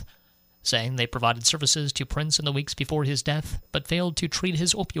last month, saying they provided services to Prince in the weeks before his death but failed to treat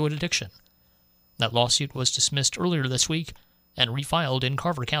his opioid addiction. That lawsuit was dismissed earlier this week and refiled in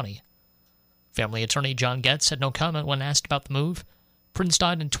Carver County. Family attorney John Getz had no comment when asked about the move. Prince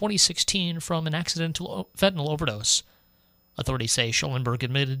died in 2016 from an accidental fentanyl overdose. Authorities say Schellenberg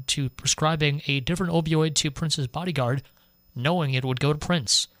admitted to prescribing a different opioid to Prince's bodyguard, knowing it would go to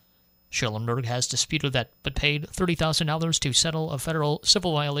Prince. Schellenberg has disputed that, but paid $30,000 to settle a federal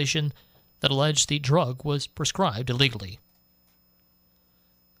civil violation that alleged the drug was prescribed illegally.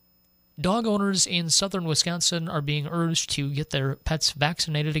 Dog owners in southern Wisconsin are being urged to get their pets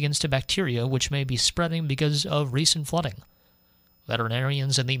vaccinated against a bacteria which may be spreading because of recent flooding.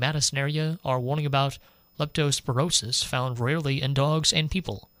 Veterinarians in the Madison area are warning about leptospirosis found rarely in dogs and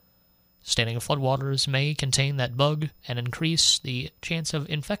people. Standing floodwaters may contain that bug and increase the chance of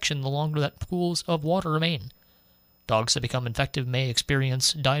infection the longer that pools of water remain. Dogs that become infected may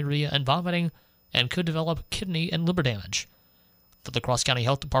experience diarrhea and vomiting and could develop kidney and liver damage. The La Crosse County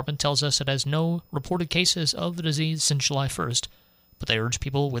Health Department tells us it has no reported cases of the disease since July 1st, but they urge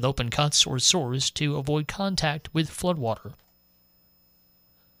people with open cuts or sores to avoid contact with floodwater.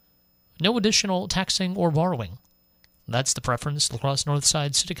 No additional taxing or borrowing. That's the preference La Crosse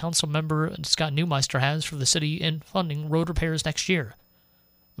Northside City Council member Scott Neumeister has for the city in funding road repairs next year.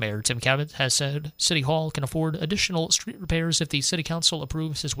 Mayor Tim Cabot has said City Hall can afford additional street repairs if the City Council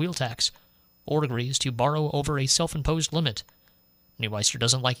approves his wheel tax or agrees to borrow over a self-imposed limit. Neumeister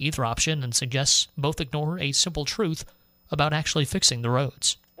doesn't like either option and suggests both ignore a simple truth about actually fixing the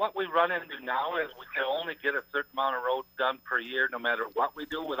roads. What we run into now is we can only get a certain amount of roads done per year no matter what we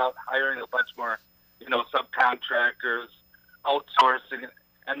do without hiring a bunch more, subcontractors, outsourcing,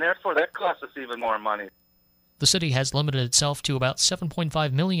 and therefore that costs us even more money. The city has limited itself to about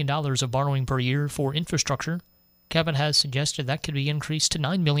 $7.5 million of borrowing per year for infrastructure. Cabot has suggested that could be increased to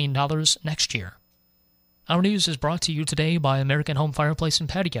 $9 million next year. Our news is brought to you today by American Home Fireplace and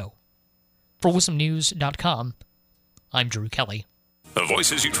Patio. For WisdomNews.com, I'm Drew Kelly. The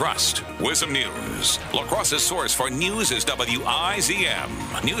voices you trust. Wisdom News. La Crosse's source for news is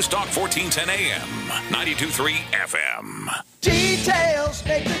WIZM. News Talk 1410 AM, 92.3 FM. Details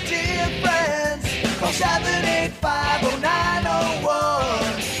make the difference. Call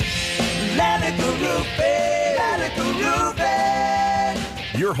 7850901. Laniker Roofing. Laniker Roofing.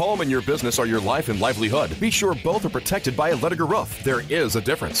 Your home and your business are your life and livelihood. Be sure both are protected by a Laniker roof. There is a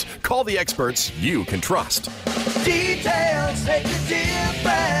difference. Call the experts you can trust. Details make the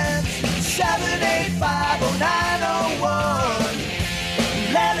difference.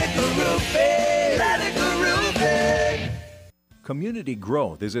 7850901. Laniker Roofing. Laniker Roofing. Community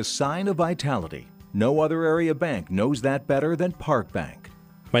growth is a sign of vitality. No other area bank knows that better than Park Bank.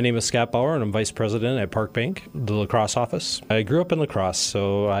 My name is Scott Bauer, and I'm Vice President at Park Bank, the La Crosse office. I grew up in La Crosse,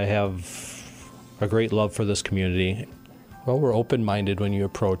 so I have a great love for this community. Well, we're open-minded when you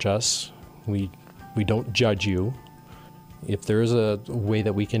approach us. We don't judge you. If there is a way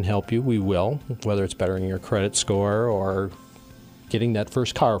that we can help you, we will, whether it's bettering your credit score or getting that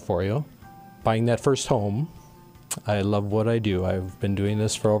first car for you, buying that first home. I love what I do. I've been doing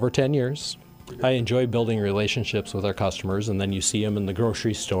this for over 10 years. I enjoy building relationships with our customers, and then you see them in the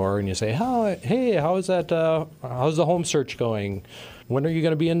grocery store and you say, hey, how's the home search going? When are you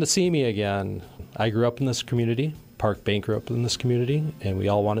going to be in to see me again? I grew up in this community. Park Bank grew up in this community, and we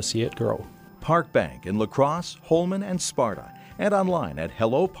all want to see it grow. Park Bank in La Crosse, Holman, and Sparta, and online at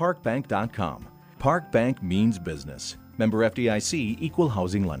helloparkbank.com. Park Bank means business. Member FDIC, Equal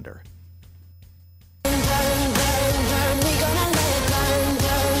Housing Lender.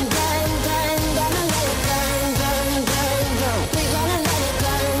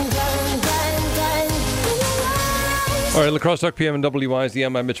 All right, La Crosse Talk PM and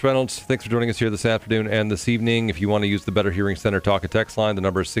WIZM. I'm Mitch Reynolds. Thanks for joining us here this afternoon and this evening. If you want to use the Better Hearing Center talk and text line, the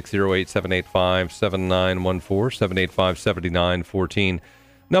number is 608-785-7914, 785-7914.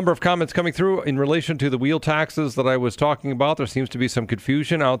 Number of comments coming through in relation to the wheel taxes that I was talking about. There seems to be some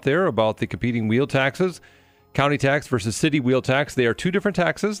confusion out there about the competing wheel taxes. County tax versus city wheel tax. They are two different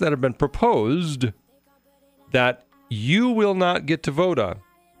taxes that have been proposed that you will not get to vote on.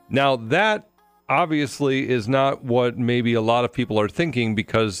 Now, that obviously is not what maybe a lot of people are thinking,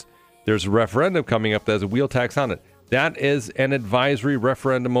 because there's a referendum coming up that has a wheel tax on it. That is an advisory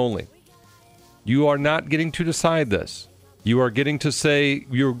referendum only. You are not getting to decide this. You are getting to say,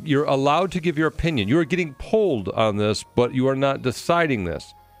 you're allowed to give your opinion. You are getting polled on this, but you are not deciding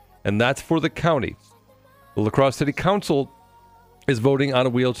this. And that's for the county. The La Crosse City Council is voting on a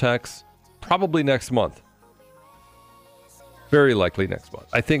wheel tax probably next month. Very likely next month.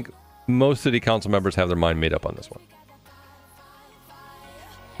 I think most city council members have their mind made up on this one.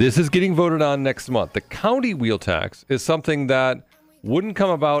 This is getting voted on next month. The county wheel tax is something that wouldn't come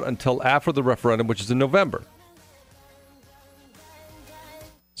about until after the referendum, which is in November.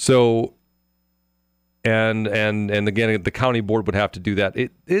 So, and again, the county board would have to do that.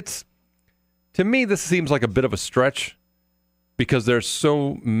 It's to me, this seems like a bit of a stretch, because there's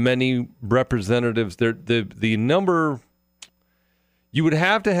so many representatives. The number. You would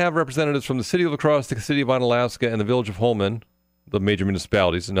have to have representatives from the city of La Crosse, the city of Onalaska, and the village of Holman, the major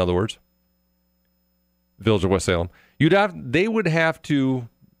municipalities, in other words, village of West Salem. They would have to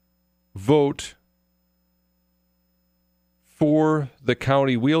vote for the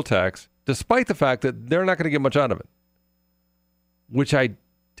county wheel tax, despite the fact that they're not going to get much out of it. Which I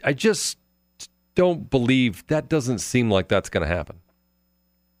just don't believe. That doesn't seem like that's going to happen.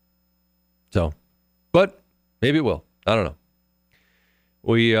 So, but maybe it will. I don't know.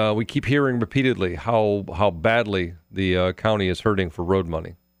 We keep hearing repeatedly how badly the county is hurting for road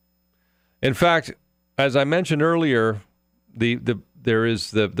money. In fact, as I mentioned earlier, there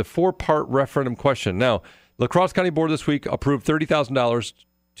is the 4-part referendum question. Now, La Crosse County Board this week approved $30,000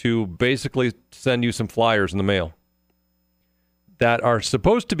 to basically send you some flyers in the mail that are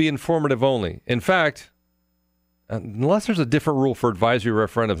supposed to be informative only. In fact, unless there's a different rule for advisory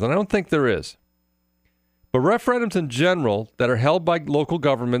referendums, and I don't think there is. But referendums in general that are held by local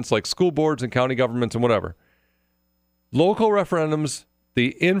governments like school boards and county governments and whatever, local referendums,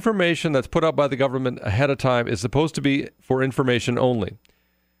 the information that's put out by the government ahead of time is supposed to be for information only.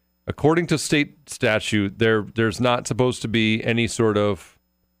 According to state statute, there's not supposed to be any sort of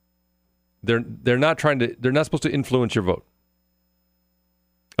they're not supposed to influence your vote.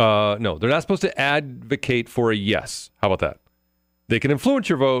 No, they're not supposed to advocate for a yes. How about that? They can influence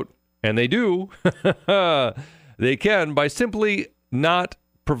your vote, and they do. They can by simply not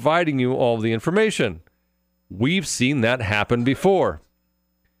providing you all the information. We've seen that happen before.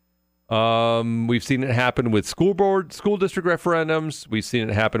 We've seen it happen with school district referendums. We've seen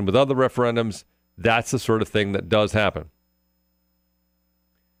it happen with other referendums. That's the sort of thing that does happen.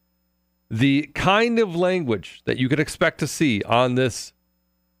 The kind of language that you could expect to see on this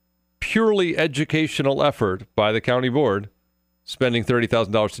purely educational effort by the county board, spending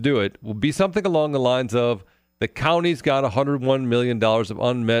 $30,000 to do it, will be something along the lines of the county's got $101 million of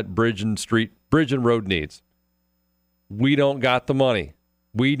unmet bridge and road needs. We don't got the money.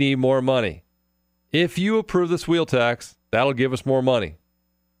 We need more money. If you approve this wheel tax, that'll give us more money.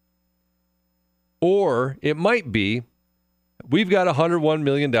 Or it might be, we've got $101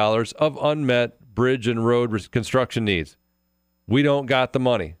 million of unmet bridge and road construction needs. We don't got the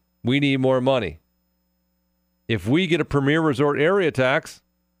money. We need more money. If we get a premier resort area tax,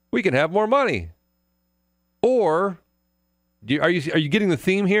 we can have more money. Or, are you getting the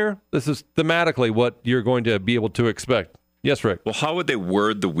theme here? This is thematically what you're going to be able to expect. Yes, Rick. Well, how would they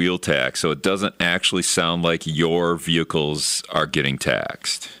word the wheel tax so it doesn't actually sound like your vehicles are getting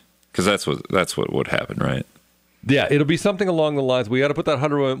taxed? Because that's what would happen, right? Yeah, it'll be something along the lines. We got to put that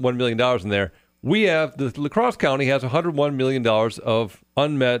 $101 million in there. We have, the La Crosse County has $101 million of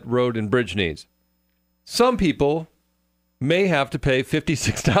unmet road and bridge needs. Some people may have to pay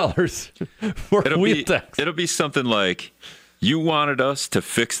 $56 for a wheel tax. It'll be something like, you wanted us to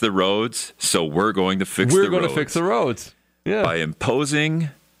fix the roads, so we're going to fix the roads. We're going to fix the roads. Yeah. By imposing,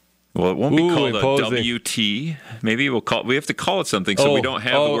 well, it won't be called a WT. Maybe we have to call it something so we don't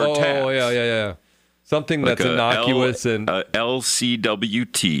have the word tax. Oh, yeah. Something like that's innocuous and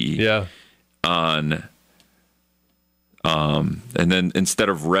LCWT. Yeah. On, and then instead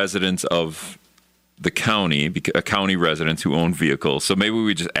of residents of the county, county residents who own vehicles. So maybe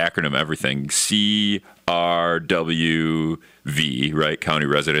we just acronym everything. CRWV, right? County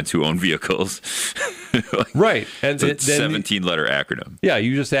residents who own vehicles. Right. And it's a 17-letter acronym. Yeah,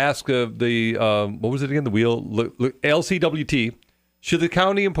 you just ask what was it again? The wheel, LCWT. Should the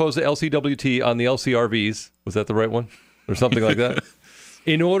county impose the LCWT on the LCRVs? Was that the right one? Or something like that?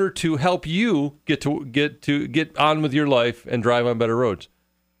 In order to help you get on with your life and drive on better roads.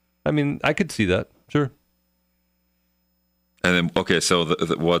 I mean, I could see that. Sure. And then, okay, so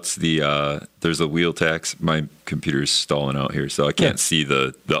what's there's a wheel tax. My computer's stalling out here, so I can't see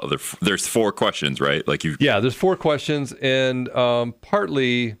the other. There's 4 questions, right? There's 4 questions, and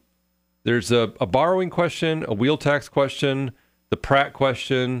partly there's a borrowing question, a wheel tax question, the Pratt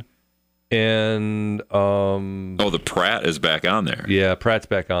question, and the Pratt is back on there. Yeah, Pratt's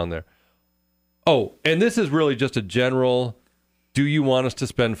back on there. Oh, and this is really just a general. Do you want us to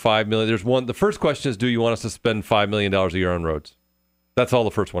spend $5 million? There's one. The first question is, do you want us to spend $5 million a year on roads? That's all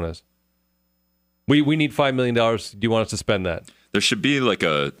the first one is. We need $5 million. Do you want us to spend that? There should be like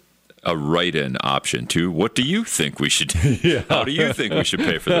a write-in option too. What do you think we should do? Yeah. How do you think we should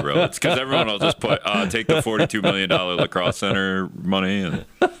pay for the roads? Because everyone will just take the $42 million La Crosse Center money. And...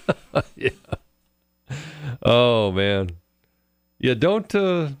 Yeah. Oh man. Yeah. Don't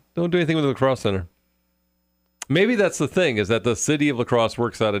do anything with the La Crosse Center. Maybe that's the thing, is that the city of La Crosse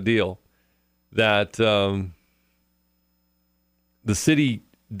works out a deal that the city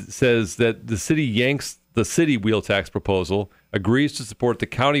says that the city yanks the city wheel tax proposal, agrees to support the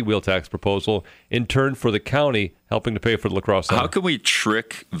county wheel tax proposal, in turn for the county helping to pay for the La Crosse Center. How can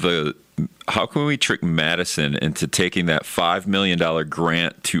we trick Madison into taking that $5 million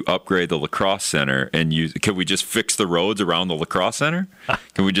grant to upgrade the La Crosse Center and can we just fix the roads around the La Crosse Center?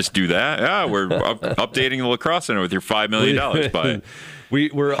 Can we just do that? Yeah, we're updating the La Crosse Center with your $5 million. How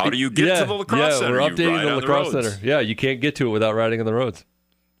do you get to the La Crosse Center? We're updating the La Crosse Center. Yeah, you can't get to it without riding on the roads.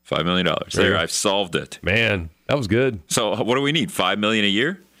 $5 million. There, I've solved it. Man, that was good. So what do we need? $5 million a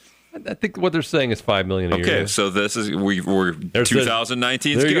year? I think what they're saying is $5 million a year. Okay, so this is we're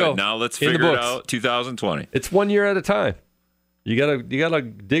 2019 is good. Now let's figure it out. 2020. It's 1 year at a time. You gotta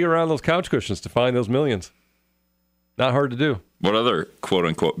dig around those couch cushions to find those millions. Not hard to do. What other quote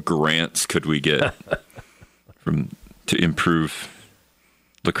unquote grants could we get to improve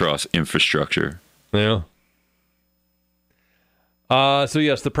lacrosse infrastructure? Yeah. So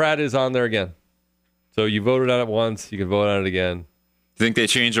yes, the Pratt is on there again. So you voted on it once, you can vote on it again. Think they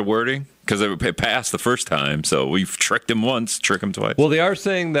changed the wording? Because it passed the first time, so we've tricked them once, trick them twice. Well, they are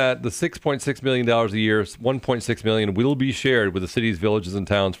saying that the $6.6 million a year, $1.6 million will be shared with the cities, villages, and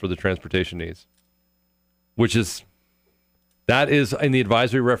towns for the transportation needs. That is in the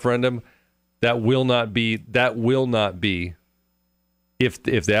advisory referendum. That will not be. If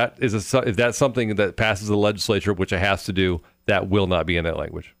that's something that passes the legislature, which it has to do, that will not be in that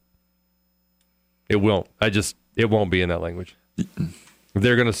language. It won't. It won't be in that language.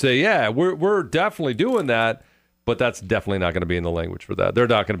 They're going to say, yeah, we're definitely doing that, but that's definitely not going to be in the language for that. They're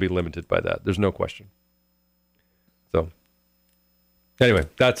not going to be limited by that. There's no question. So, anyway,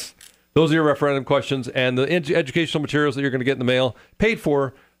 those are your referendum questions, and the educational materials that you're going to get in the mail, paid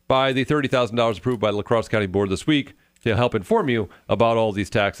for by the $30,000 approved by the La Crosse County Board this week to help inform you about all these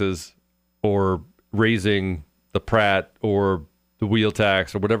taxes or raising the Pratt or the wheel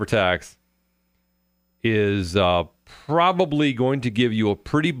tax or whatever tax is probably going to give you a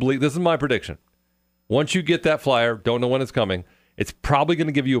pretty bleak. This is my prediction. Once you get that flyer, don't know when it's coming, it's probably going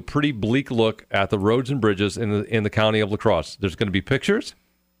to give you a pretty bleak look at the roads and bridges in the county of La Crosse. There's going to be pictures.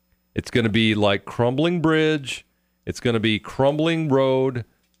 It's going to be like crumbling bridge. It's going to be crumbling road,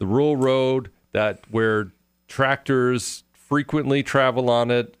 the rural road where tractors frequently travel on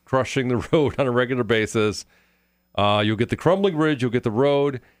it, crushing the road on a regular basis. You'll get the crumbling bridge. You'll get the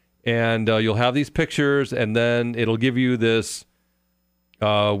road. And you'll have these pictures, and then it'll give you this.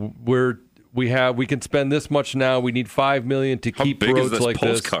 We can spend this much now. We need $5 million to keep roads like this. How big is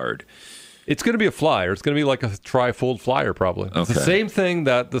this postcard? It's going to be a flyer. It's going to be like a tri-fold flyer, probably. Okay. It's the same thing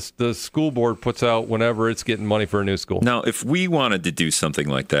that the school board puts out whenever it's getting money for a new school. Now, if we wanted to do something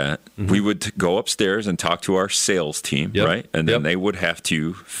like that, we would go upstairs and talk to our sales team, right? And then they would have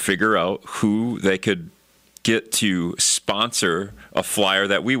to figure out who they could get to sponsor a flyer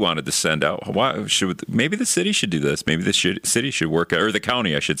that we wanted to send out. Maybe the city should do this. Maybe the city should work, or the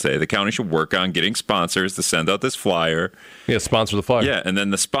county, I should say. The county should work on getting sponsors to send out this flyer. Yeah, sponsor the flyer. Yeah, and then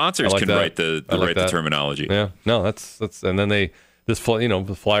the sponsors can write the terminology. Yeah, no, that's and then the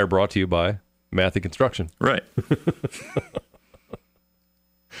flyer brought to you by Matthew Construction. Right.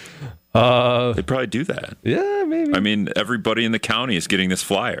 They'd probably do that. Yeah, maybe. I mean, everybody in the county is getting this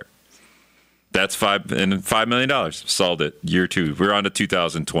flyer. That's $5 million. Solved it. Year 2. We're on to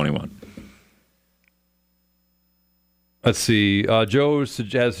 2021. Let's see. Joe has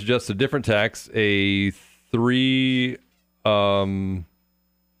suggested a different tax, a 3. This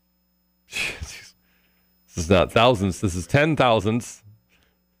is not thousands. This is 10 thousandths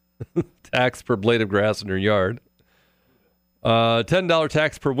tax per blade of grass in your yard. $10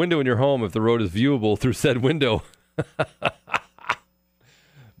 tax per window in your home if the road is viewable through said window.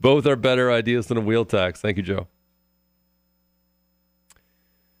 Both are better ideas than a wheel tax. Thank you, Joe.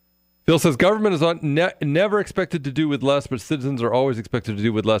 Phil says government is never expected to do with less, but citizens are always expected to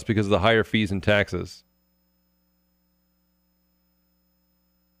do with less because of the higher fees and taxes.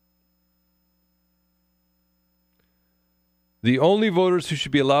 The only voters who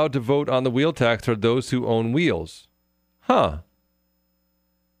should be allowed to vote on the wheel tax are those who own wheels. Huh.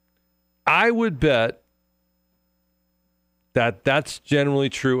 I would bet that's generally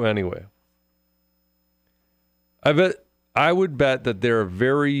true anyway. I would bet that there are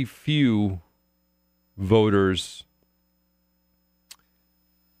very few voters.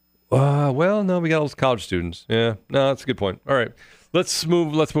 Well, no, we got all those college students. Yeah, no, that's a good point. All right, let's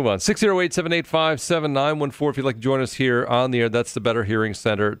move on. 608-785-7914 if you'd like to join us here on the air. That's the Better Hearing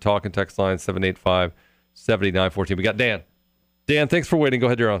Center talk and text line 785-7914. We got Dan. Dan, thanks for waiting. Go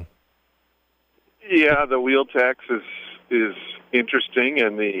ahead, you're on. Yeah, the wheel tax is interesting,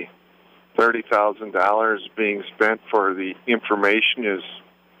 and the $30,000 being spent for the information is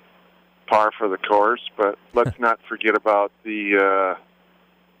par for the course. But let's not forget about the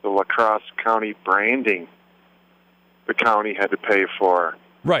La Crosse County branding the county had to pay for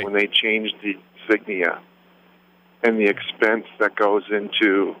when they changed the insignia, and the expense that goes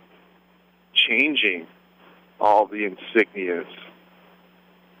into changing all the insignias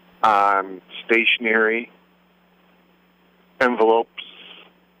on stationery, envelopes,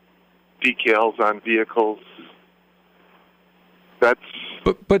 decals on vehicles. But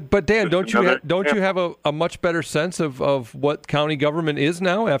Dan, don't you have a much better sense of what county government is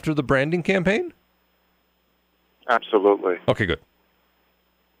now after the branding campaign? Absolutely. Okay, good.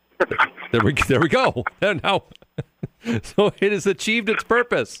 There we go. Now So it has achieved its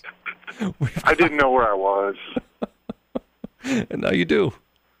purpose. I didn't know where I was. And now you do.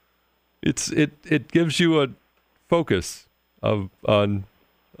 It gives you a focus on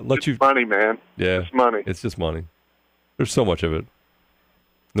money, man. Yeah, it's money. It's just money. There's so much of it.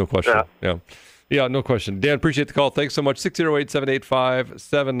 No question. Yeah, no question. Dan, appreciate the call. Thanks so much.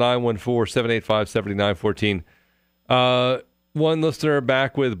 608-785-7914, 785-7914. One listener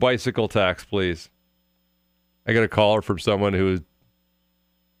back with bicycle tax, please. I got a caller from someone who was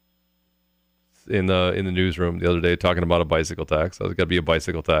in the newsroom the other day talking about a bicycle tax. There's got to be a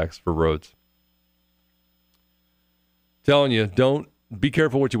bicycle tax for roads. Telling you, don't be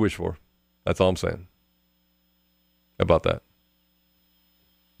careful what you wish for. That's all I'm saying about that.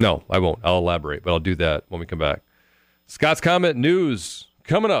 No, I won't. I'll elaborate, but I'll do that when we come back. Scott's Comment News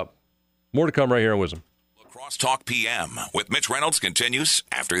coming up. More to come right here on Wisdom. Lacrosse Talk PM with Mitch Reynolds continues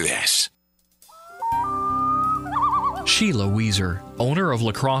after this. Sheila Weezer, owner of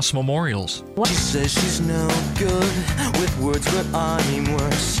Lacrosse Memorials. She says she's no good with words, but I'm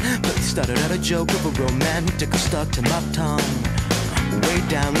worse. But it started out a joke of a romantic stuck to my tongue. Way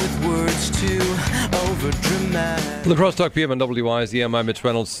down with words too over-dramatic. Lacrosse Talk PM on WIZM. I'm Mitch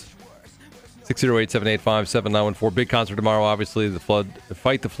Reynolds. 608-785-7914. Big concert tomorrow, obviously. The Flood.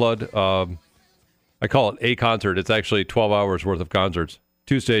 Fight the Flood. I call it a concert. It's actually 12 hours worth of concerts.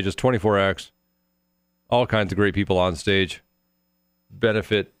 2 stages, 24 acts. All kinds of great people on stage.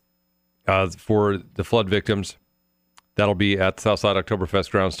 Benefit for the flood victims. That'll be at Southside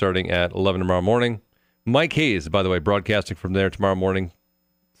Oktoberfest grounds starting at 11 tomorrow morning. Mike Hayes, by the way, broadcasting from there tomorrow morning.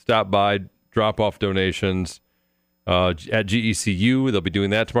 Stop by, drop off donations at GECU. They'll be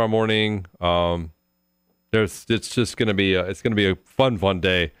doing that tomorrow morning. It's just going to be a fun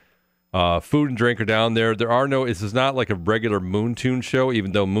day. Food and drink are down there. This is not like a regular Moon Tune show,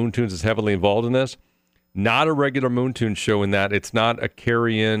 even though Moon Tunes is heavily involved in this. Not a regular Moon Tune show in that it's not a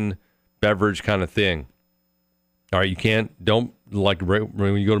carry-in beverage kind of thing. All right, don't like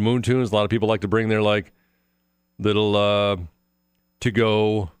when you go to Moon Tunes, a lot of people like to bring their like little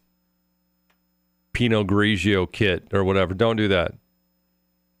to-go Pinot Grigio kit or whatever. Don't do that.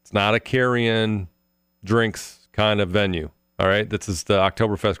 It's not a carry-in drinks kind of venue. All right, this is the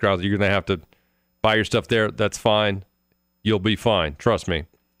Oktoberfest grounds. You're going to have to buy your stuff there. That's fine. You'll be fine. Trust me.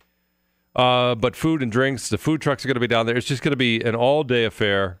 But food and drinks, the food trucks are going to be down there. It's just going to be an all-day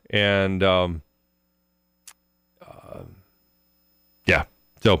affair. And,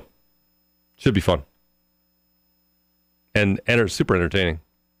 so should be fun. And super entertaining.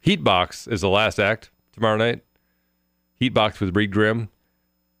 Heatbox is the last act tomorrow night. Heatbox with Reed Grimm.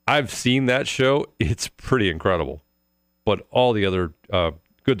 I've seen that show. It's pretty incredible. But all the other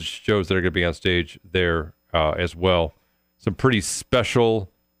good shows that are going to be on stage there as well. Some pretty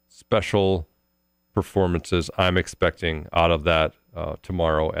special performances I'm expecting out of that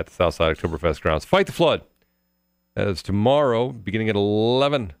tomorrow at the Southside Oktoberfest grounds. Fight the Flood. That is tomorrow, beginning at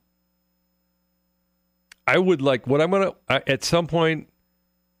 11. I would like, what I'm going to, at some point,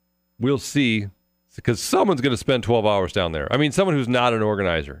 we'll see, because someone's going to spend 12 hours down there. I mean, someone who's not an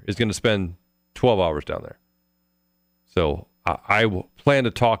organizer is going to spend 12 hours down there. So I will plan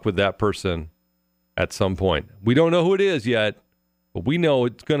to talk with that person at some point. We don't know who it is yet, but we know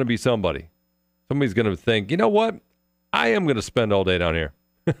it's going to be somebody. Somebody's going to think, you know what? I am going to spend all day down here.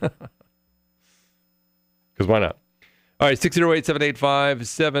 Because why not? All right,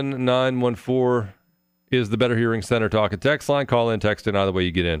 608-785-7914 is the Better Hearing Center talk and text line. Call in, text in, either way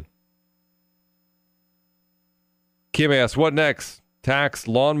you get in. Kim asks, what next? Tax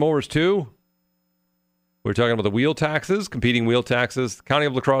lawnmowers too? We're talking about the wheel taxes, competing wheel taxes. County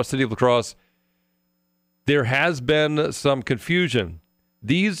of La Crosse, City of La Crosse. There has been some confusion.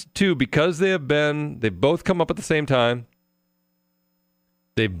 These two, because they've both come up at the same time.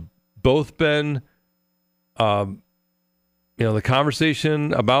 They've both been, the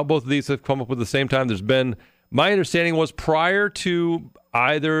conversation about both of these have come up at the same time. There's been, my understanding was prior to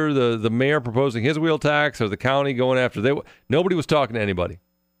either the mayor proposing his wheel tax or the county going after, nobody was talking to anybody.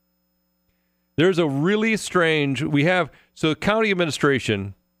 There's a really strange, the county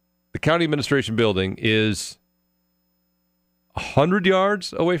administration building is 100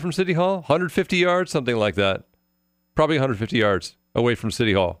 yards away from City Hall, 150 yards, something like that. Probably 150 yards away from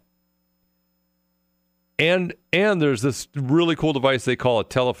City Hall. And there's this really cool device they call a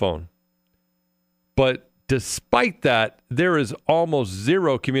telephone. But despite that, there is almost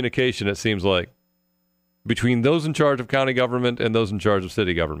zero communication, it seems like, between those in charge of county government and those in charge of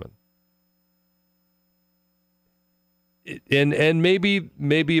city government. And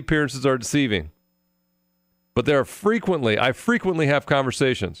maybe appearances are deceiving. But I frequently have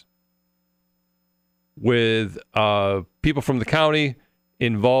conversations with people from the county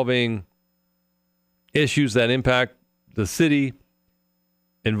involving issues that impact the city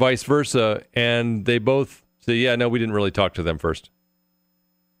and vice versa, and they both say, yeah, no, we didn't really talk to them first,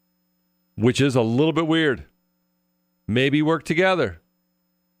 which is a little bit weird. Maybe work together.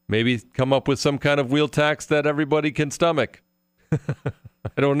 Maybe come up with some kind of wheel tax that everybody can stomach. I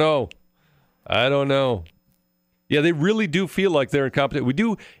don't know. Yeah, they really do feel like they're in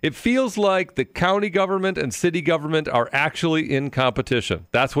competition. It feels like the county government and city government are actually in competition.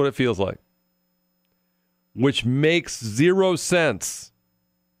 That's what it feels like, which makes zero sense.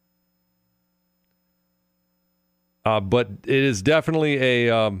 But it is definitely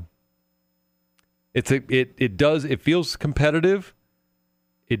it feels competitive.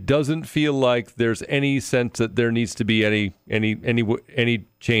 It doesn't feel like there's any sense that there needs to be any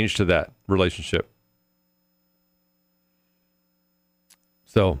change to that relationship.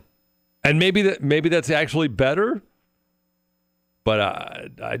 So, and maybe that's actually better, but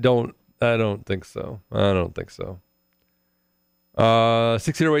I don't think so.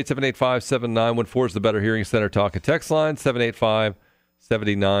 608-785-7914 is the Better Hearing Center talk and text line,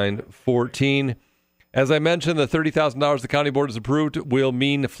 785-7914. As I mentioned, the $30,000 the county board has approved will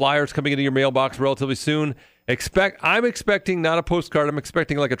mean flyers coming into your mailbox relatively soon. I'm expecting not a postcard. I'm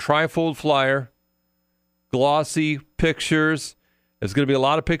expecting like a trifold flyer, glossy pictures. There's going to be a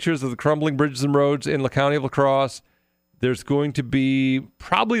lot of pictures of the crumbling bridges and roads in the county of La Crosse. There's going to be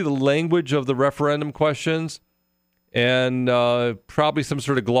probably the language of the referendum questions, and probably some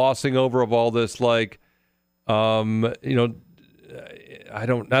sort of glossing over of all this, like, I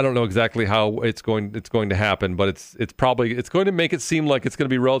don't know exactly how it's going to happen, but it's going to make it seem like it's going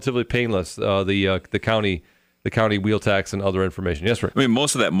to be relatively painless. The county wheel tax and other information. Yes, Rick. I mean,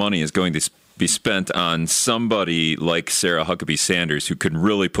 most of that money is going to be spent on somebody like Sarah Huckabee Sanders, who can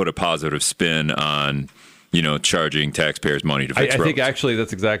really put a positive spin on, charging taxpayers money to fix roads. I think actually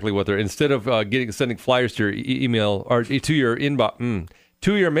that's exactly what they're, instead of sending flyers to your email or to your inbox,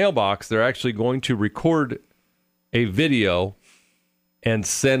 to your mailbox, they're actually going to record a video and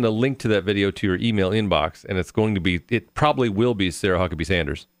send a link to that video to your email inbox, and it probably will be Sarah Huckabee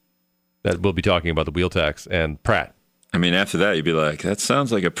Sanders that will be talking about the wheel tax and Pratt. I mean, after that, you'd be like, that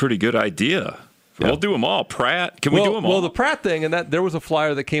sounds like a pretty good idea. Yeah. We'll do them all. Pratt, can we do them all? Well, the Pratt thing, and that there was a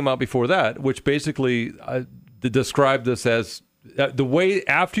flyer that came out before that, which basically described this as the way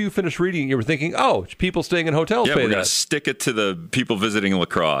after you finish reading, you were thinking, oh, people staying in hotels pay that. Yeah, we're going to stick it to the people visiting La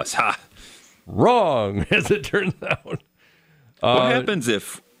Crosse. Ha! Wrong, as it turns out. What happens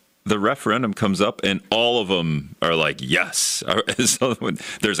if the referendum comes up and all of them are like, yes? So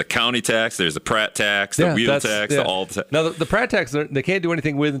there's a county tax, there's a Pratt tax, the wheel tax, all the tax. Now, the Pratt tax, they can't do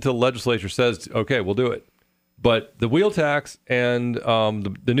anything with until the legislature says, okay, we'll do it. But the wheel tax and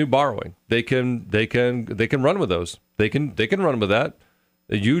the new borrowing, they can run with those. They can run with that.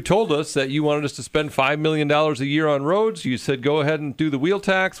 You told us that you wanted us to spend $5 million a year on roads. You said, go ahead and do the wheel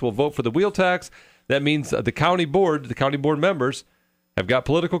tax. We'll vote for the wheel tax. That means the county board members have got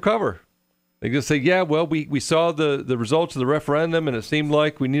political cover. They just say, yeah, well, we saw the results of the referendum, and it seemed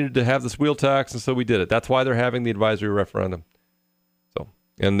like we needed to have this wheel tax, and so we did it. That's why they're having the advisory referendum. So,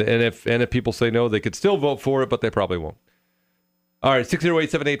 and if people say no, they could still vote for it, but they probably won't. All right,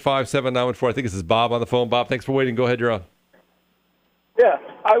 608-785-7914. I think this is Bob on the phone. Bob, thanks for waiting. Go ahead, you're on. Yeah,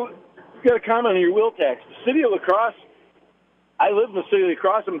 I got a comment on your wheel tax. The city of La Crosse, I live in the city of La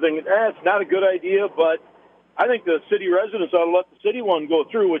Crosse. I'm thinking, it's not a good idea, but I think the city residents ought to let the city one go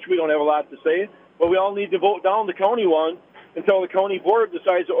through, which we don't have a lot to say, but we all need to vote down the county one until the county board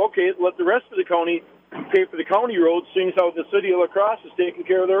decides, okay, let the rest of the county pay for the county roads, seeing as how the city of La Crosse is taking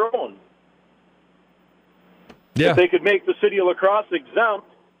care of their own. Yeah. If they could make the city of La Crosse exempt,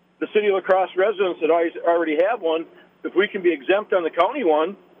 the city of La Crosse residents that already have one, if we can be exempt on the county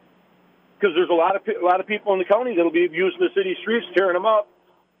one, because there's a lot of people in the county that'll be using the city streets, tearing them up,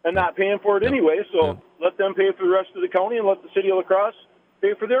 and not paying for it anyway. So let them pay for the rest of the county, and let the city of La Crosse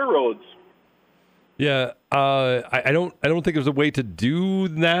pay for their roads. Yeah, I don't think there's a way to do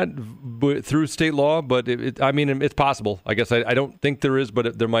that through state law, but it's possible. I guess I don't think there is,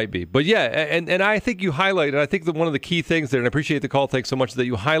 but there might be. But yeah, and I think you highlight, and I think that one of the key things there, and I appreciate the call. Thanks so much that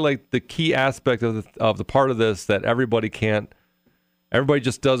you highlight the key aspect of the part of this that everybody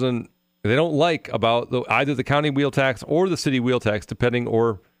just doesn't. They don't like about either the county wheel tax or the city wheel tax,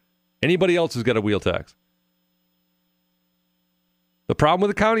 or anybody else who's got a wheel tax. The problem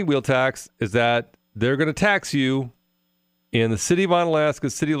with the county wheel tax is that they're going to tax you in the city of Onalaska, the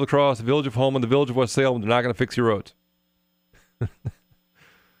city of La Crosse, the village of Holman, the village of West Salem. They're not going to fix your roads.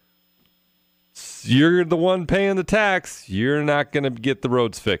 You're the one paying the tax. You're not going to get the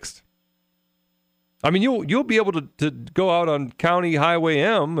roads fixed. I mean, you'll be able to go out on County Highway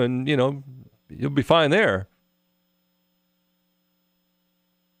M and, you'll be fine there.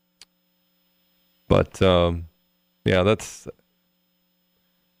 But, that's,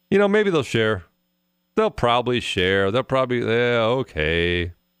 maybe they'll share. They'll probably share.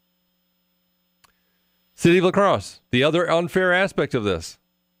 Okay. City of La Crosse, the other unfair aspect of this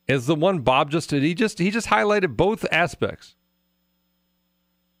is the one Bob just did. He just highlighted both aspects.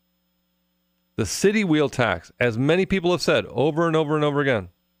 The city wheel tax, as many people have said over and over and over again.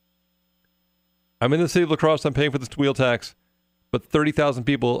 I'm in the city of La Crosse, I'm paying for this wheel tax, but 30,000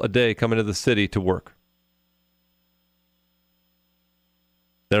 people a day come into the city to work.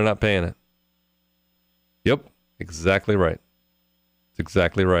 They're not paying it. Yep, exactly right. It's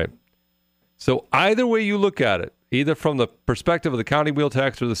exactly right. So either way you look at it, either from the perspective of the county wheel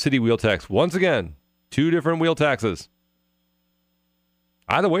tax or the city wheel tax, once again, two different wheel taxes.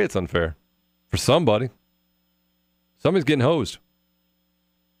 Either way, it's unfair. For somebody. Somebody's getting hosed.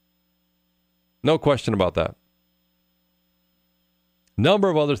 No question about that. Number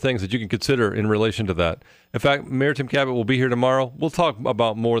of other things that you can consider in relation to that. In fact, Mayor Tim Cabot will be here tomorrow. We'll talk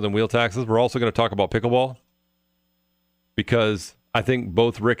about more than wheel taxes. We're also going to talk about pickleball because I think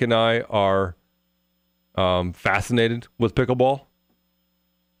both Rick and I are fascinated with pickleball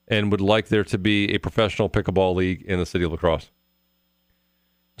and would like there to be a professional pickleball league in the city of La Crosse.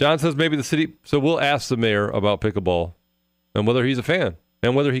 John says maybe the city, so we'll ask the mayor about pickleball and whether he's a fan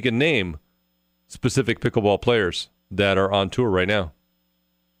and whether he can name specific pickleball players that are on tour right now.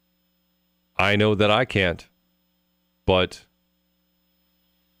 I know that I can't, but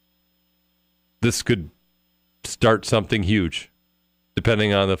this could start something huge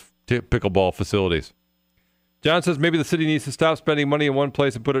depending on the pickleball facilities. John says maybe the city needs to stop spending money in one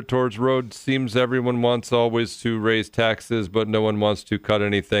place and put it towards roads. Seems everyone wants always to raise taxes, but no one wants to cut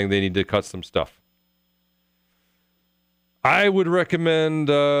anything. They need to cut some stuff. I would recommend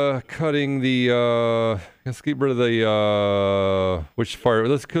cutting the. Let's get rid of the which fire?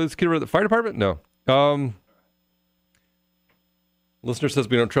 Let's get rid of the fire department. No. Listener says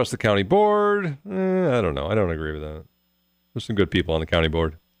we don't trust the county board. I don't know. I don't agree with that. There's some good people on the county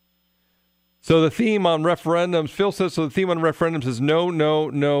board. So the theme on referendums, Phil says, so the theme on referendums is no, no,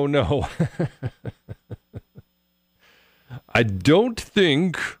 no, no. I don't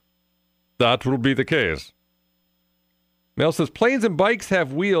think that will be the case. Mel says, planes and bikes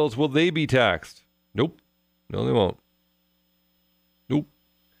have wheels. Will they be taxed? Nope. No, they won't. Nope.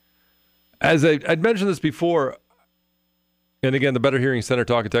 As I'd mentioned this before, and again, the Better Hearing Center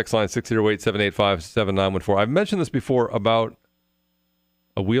talk and text line 608-785-7914. I've mentioned this before about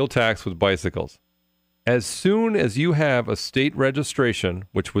a wheel tax with bicycles. As soon as you have a state registration,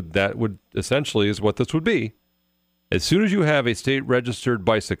 which would essentially is what this would be, as soon as you have a state registered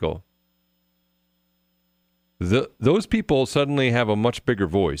bicycle, those people suddenly have a much bigger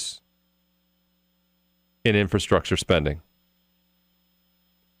voice in infrastructure spending.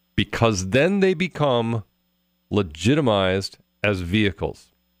 Because then they become legitimized as vehicles.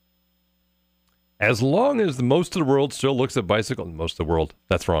 As long as most of the world still looks at bicycles, most of the world,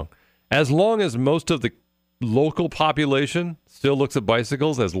 that's wrong. As long as most of the local population still looks at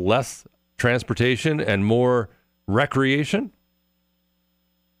bicycles as less transportation and more recreation,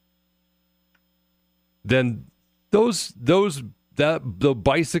 then the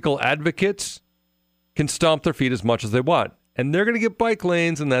bicycle advocates can stomp their feet as much as they want. And they're going to get bike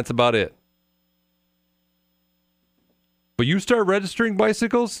lanes, and that's about it. But you start registering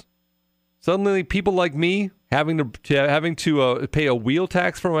bicycles, suddenly people like me having to pay a wheel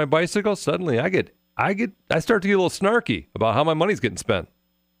tax for my bicycle, suddenly I start to get a little snarky about how my money's getting spent.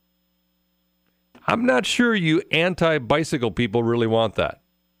 I'm not sure you anti-bicycle people really want that.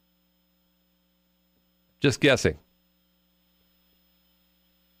 Just guessing.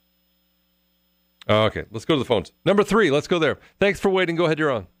 Okay, let's go to the phones. Number 3, let's go there. Thanks for waiting. Go ahead,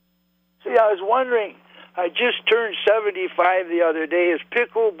 you're on. See, I was wondering, I just turned 75 the other day. Is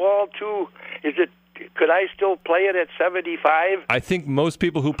pickleball too? Could I still play it at 75? I think most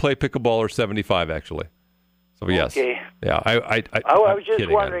people who play pickleball are 75, actually. So yes. Okay. Yeah, I was just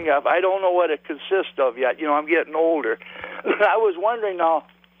wondering. I don't know what it consists of yet. I'm getting older. I was wondering now.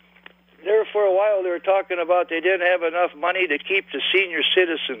 There for a while they were talking about they didn't have enough money to keep the senior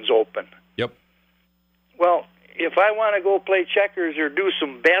citizens open. Yep. Well, if I want to go play checkers or do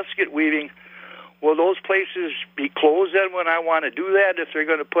some basket weaving, will those places be closed then when I want to do that if they're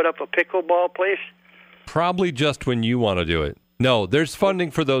going to put up a pickleball place? Probably just when you want to do it. No, there's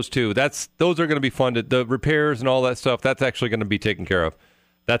funding for those too. Those are going to be funded. The repairs and all that stuff, that's actually going to be taken care of.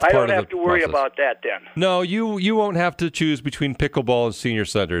 That's I part don't of have the to worry process. about that then. No, you won't have to choose between pickleball and senior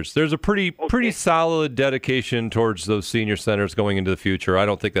centers. There's a pretty solid dedication towards those senior centers going into the future. I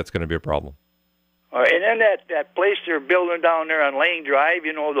don't think that's going to be a problem. All right, and then that place they're building down there on Lane Drive,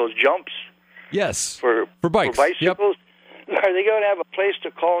 those jumps. Yes. For bikes. For bicycles. Yep. Are they going to have a place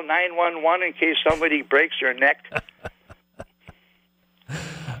to call 911 in case somebody breaks their neck?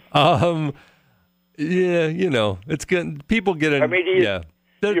 Yeah, it's good. People get in. I mean, you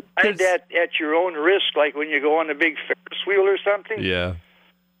find that at your own risk, like when you go on a big Ferris wheel or something. Yeah,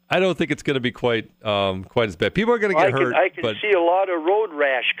 I don't think it's going to be quite as bad. People are going to get hurt. I can see a lot of road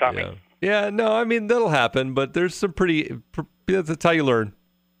rash coming. Yeah, no, I mean that'll happen, but there's some that's how you learn.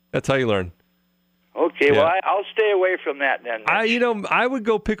 That's how you learn. Okay, well, I'll stay away from that then. I would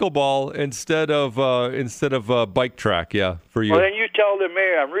go pickleball instead of bike track. Yeah, for you. Well, then you tell the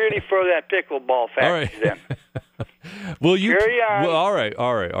mayor I'm really for that pickleball factory then. Will you? Carry on. Well, all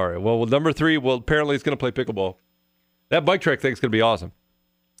right. Well, number 3. Well, apparently he's going to play pickleball. That bike track thing's going to be awesome.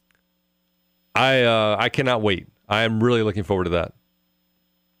 I cannot wait. I am really looking forward to that.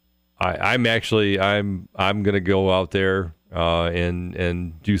 I'm going to go out there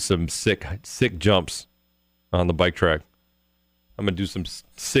and do some sick jumps on the bike track. I'm going to do some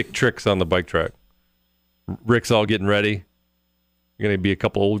sick tricks on the bike track. Rick's all getting ready. You're going to be a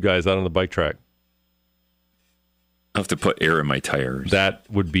couple old guys out on the bike track. I'll have to put air in my tires. That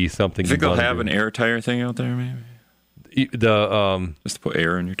would be something. You think they'll have an air tire thing out there, maybe? Just to put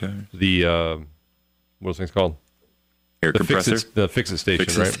air in your tires. The what's things called? Air compressor. The Fix-It station,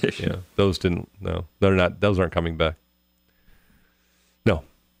 Fix-It right? station. Yeah, those didn't. No, they're not. Those aren't coming back. No,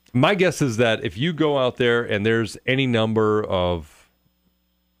 my guess is that if you go out there and there's any number of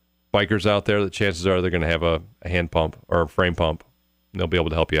bikers out there, the chances are they're going to have a hand pump or a frame pump. And they'll be able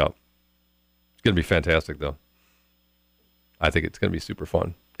to help you out. It's going to be fantastic, though. I think it's going to be super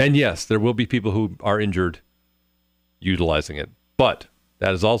fun. And yes, there will be people who are injured utilizing it. But that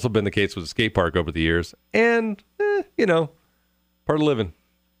has also been the case with the skate park over the years. And, part of living.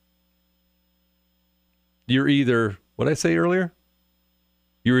 You're either, what did I say earlier?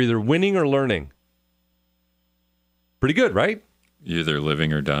 You're either winning or learning. Pretty good, right? You're either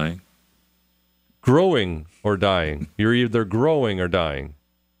living or dying. Growing or dying. You're either growing or dying.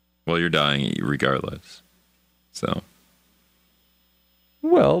 Well, you're dying regardless. So.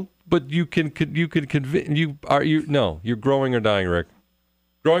 Well, but you can convince you're growing or dying, Rick.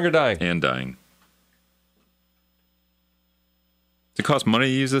 Growing or dying. And dying. Does it cost money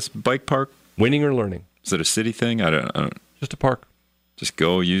to use this bike park? Winning or learning. Is it a city thing? I don't. Just a park. Just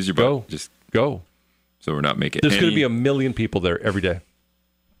go use your bike. Just go. So we're not making. There's going to be 1 million people there every day.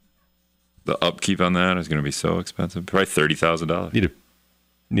 The upkeep on that is going to be so expensive. Probably $30,000.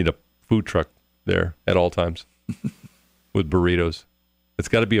 Need a food truck there at all times with burritos. It's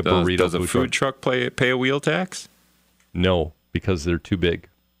got to be a burrito. Does a food truck pay a wheel tax? No, because they're too big.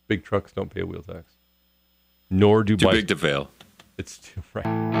 Big trucks don't pay a wheel tax. Nor do too big to fail. It's too right.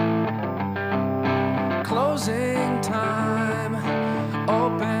 Closing time.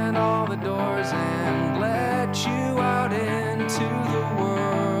 Open all the doors and let you out into the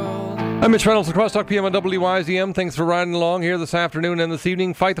world. I'm Mitch Reynolds, Across Talk PM on WYZM. Thanks for riding along here this afternoon and this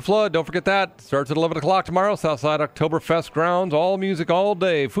evening. Fight the Flood. Don't forget that. Starts at 11 o'clock tomorrow. Southside Oktoberfest grounds. All music all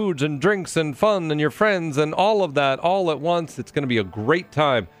day. Foods and drinks and fun and your friends and all of that all at once. It's going to be a great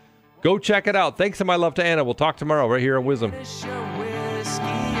time. Go check it out. Thanks to my love to Anna. We'll talk tomorrow right here on Wisdom.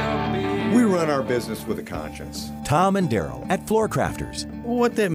 We run our business with a conscience. Tom and Daryl at Floor Crafters. What that